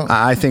 No.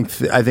 I think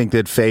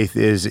that faith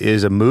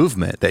is a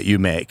movement that you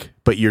make,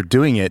 but you're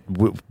doing it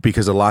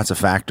because of lots of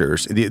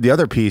factors. The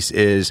other piece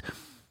is,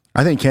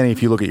 I think, Kenny,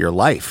 if you look at your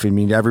life, I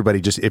mean, everybody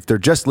if they're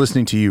just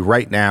listening to you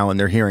right now and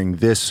they're hearing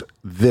this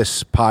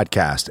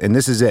podcast, and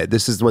this is it,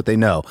 this is what they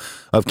know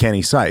of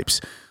Kenny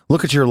Sipes.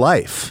 Look at your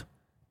life.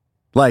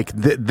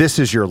 This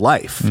is your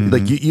life.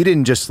 You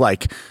didn't just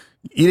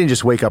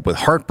wake up with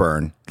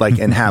heartburn,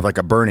 and have a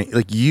burning,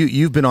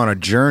 you've been on a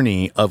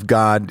journey of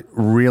God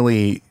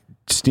really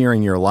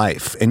steering your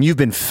life, and you've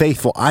been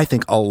faithful, I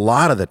think, a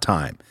lot of the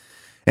time.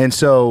 And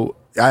so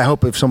I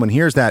hope if someone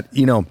hears that,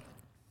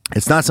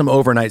 it's not some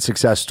overnight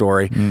success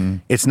story.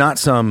 It's not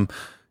some,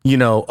 you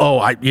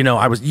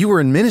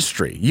were in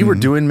ministry, you were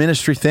doing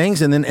ministry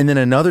things, and then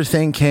another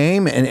thing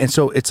came, and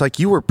so it's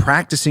you were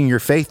practicing your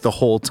faith the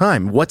whole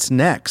time. What's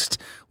next?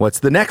 What's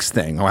the next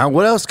thing?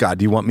 What else, God,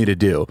 do you want me to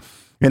do?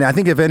 And I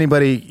think if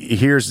anybody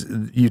hears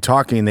you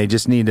talking, they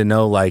just need to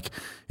know,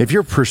 if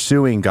you're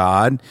pursuing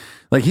God,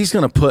 he's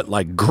going to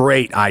put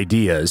great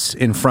ideas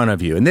in front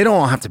of you, and they don't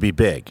all have to be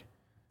big,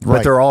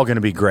 but they're all going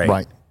to be great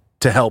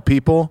to help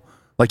people.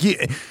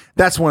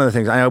 That's one of the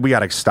things we got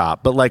to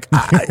stop, but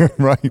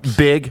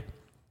big,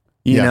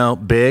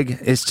 big.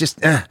 It's just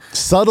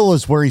subtle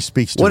is where he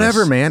speaks to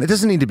whatever, us. Man. It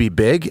doesn't need to be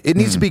big. It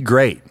needs to be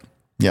great.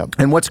 Yeah.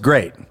 And what's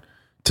great?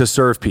 To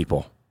serve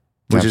people.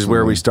 which is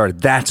where we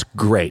started. That's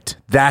great.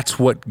 That's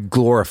what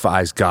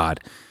glorifies God.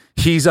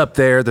 He's up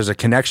there. There's a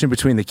connection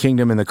between the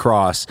kingdom and the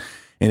cross.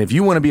 And if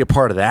you want to be a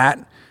part of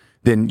that,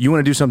 then you want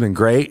to do something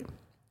great.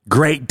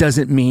 Great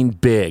doesn't mean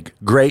big.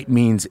 Great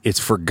means it's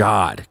for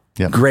God.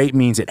 Yep. Great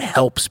means it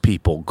helps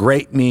people.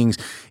 Great means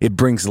it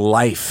brings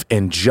life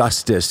and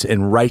justice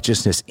and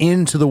righteousness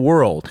into the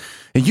world.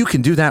 And you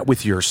can do that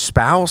with your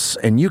spouse,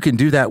 and you can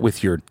do that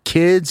with your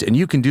kids, and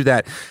you can do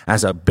that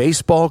as a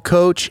baseball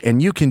coach,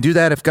 and you can do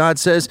that if God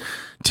says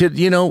to,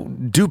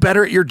 do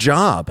better at your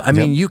job. I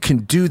mean, you can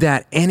do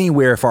that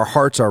anywhere if our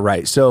hearts are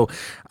right. So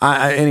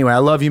anyway, I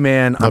love you,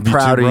 man. I'm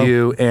proud of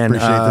you. And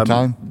appreciate the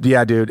time.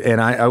 Yeah, dude.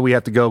 And we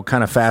have to go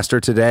kind of faster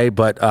today,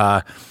 but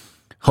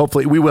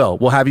hopefully we will.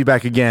 We'll have you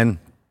back again.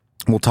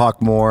 We'll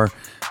talk more.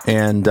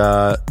 And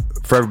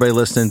for everybody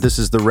listening, this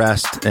is The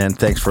Rest, and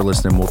thanks for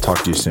listening. We'll talk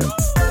to you soon.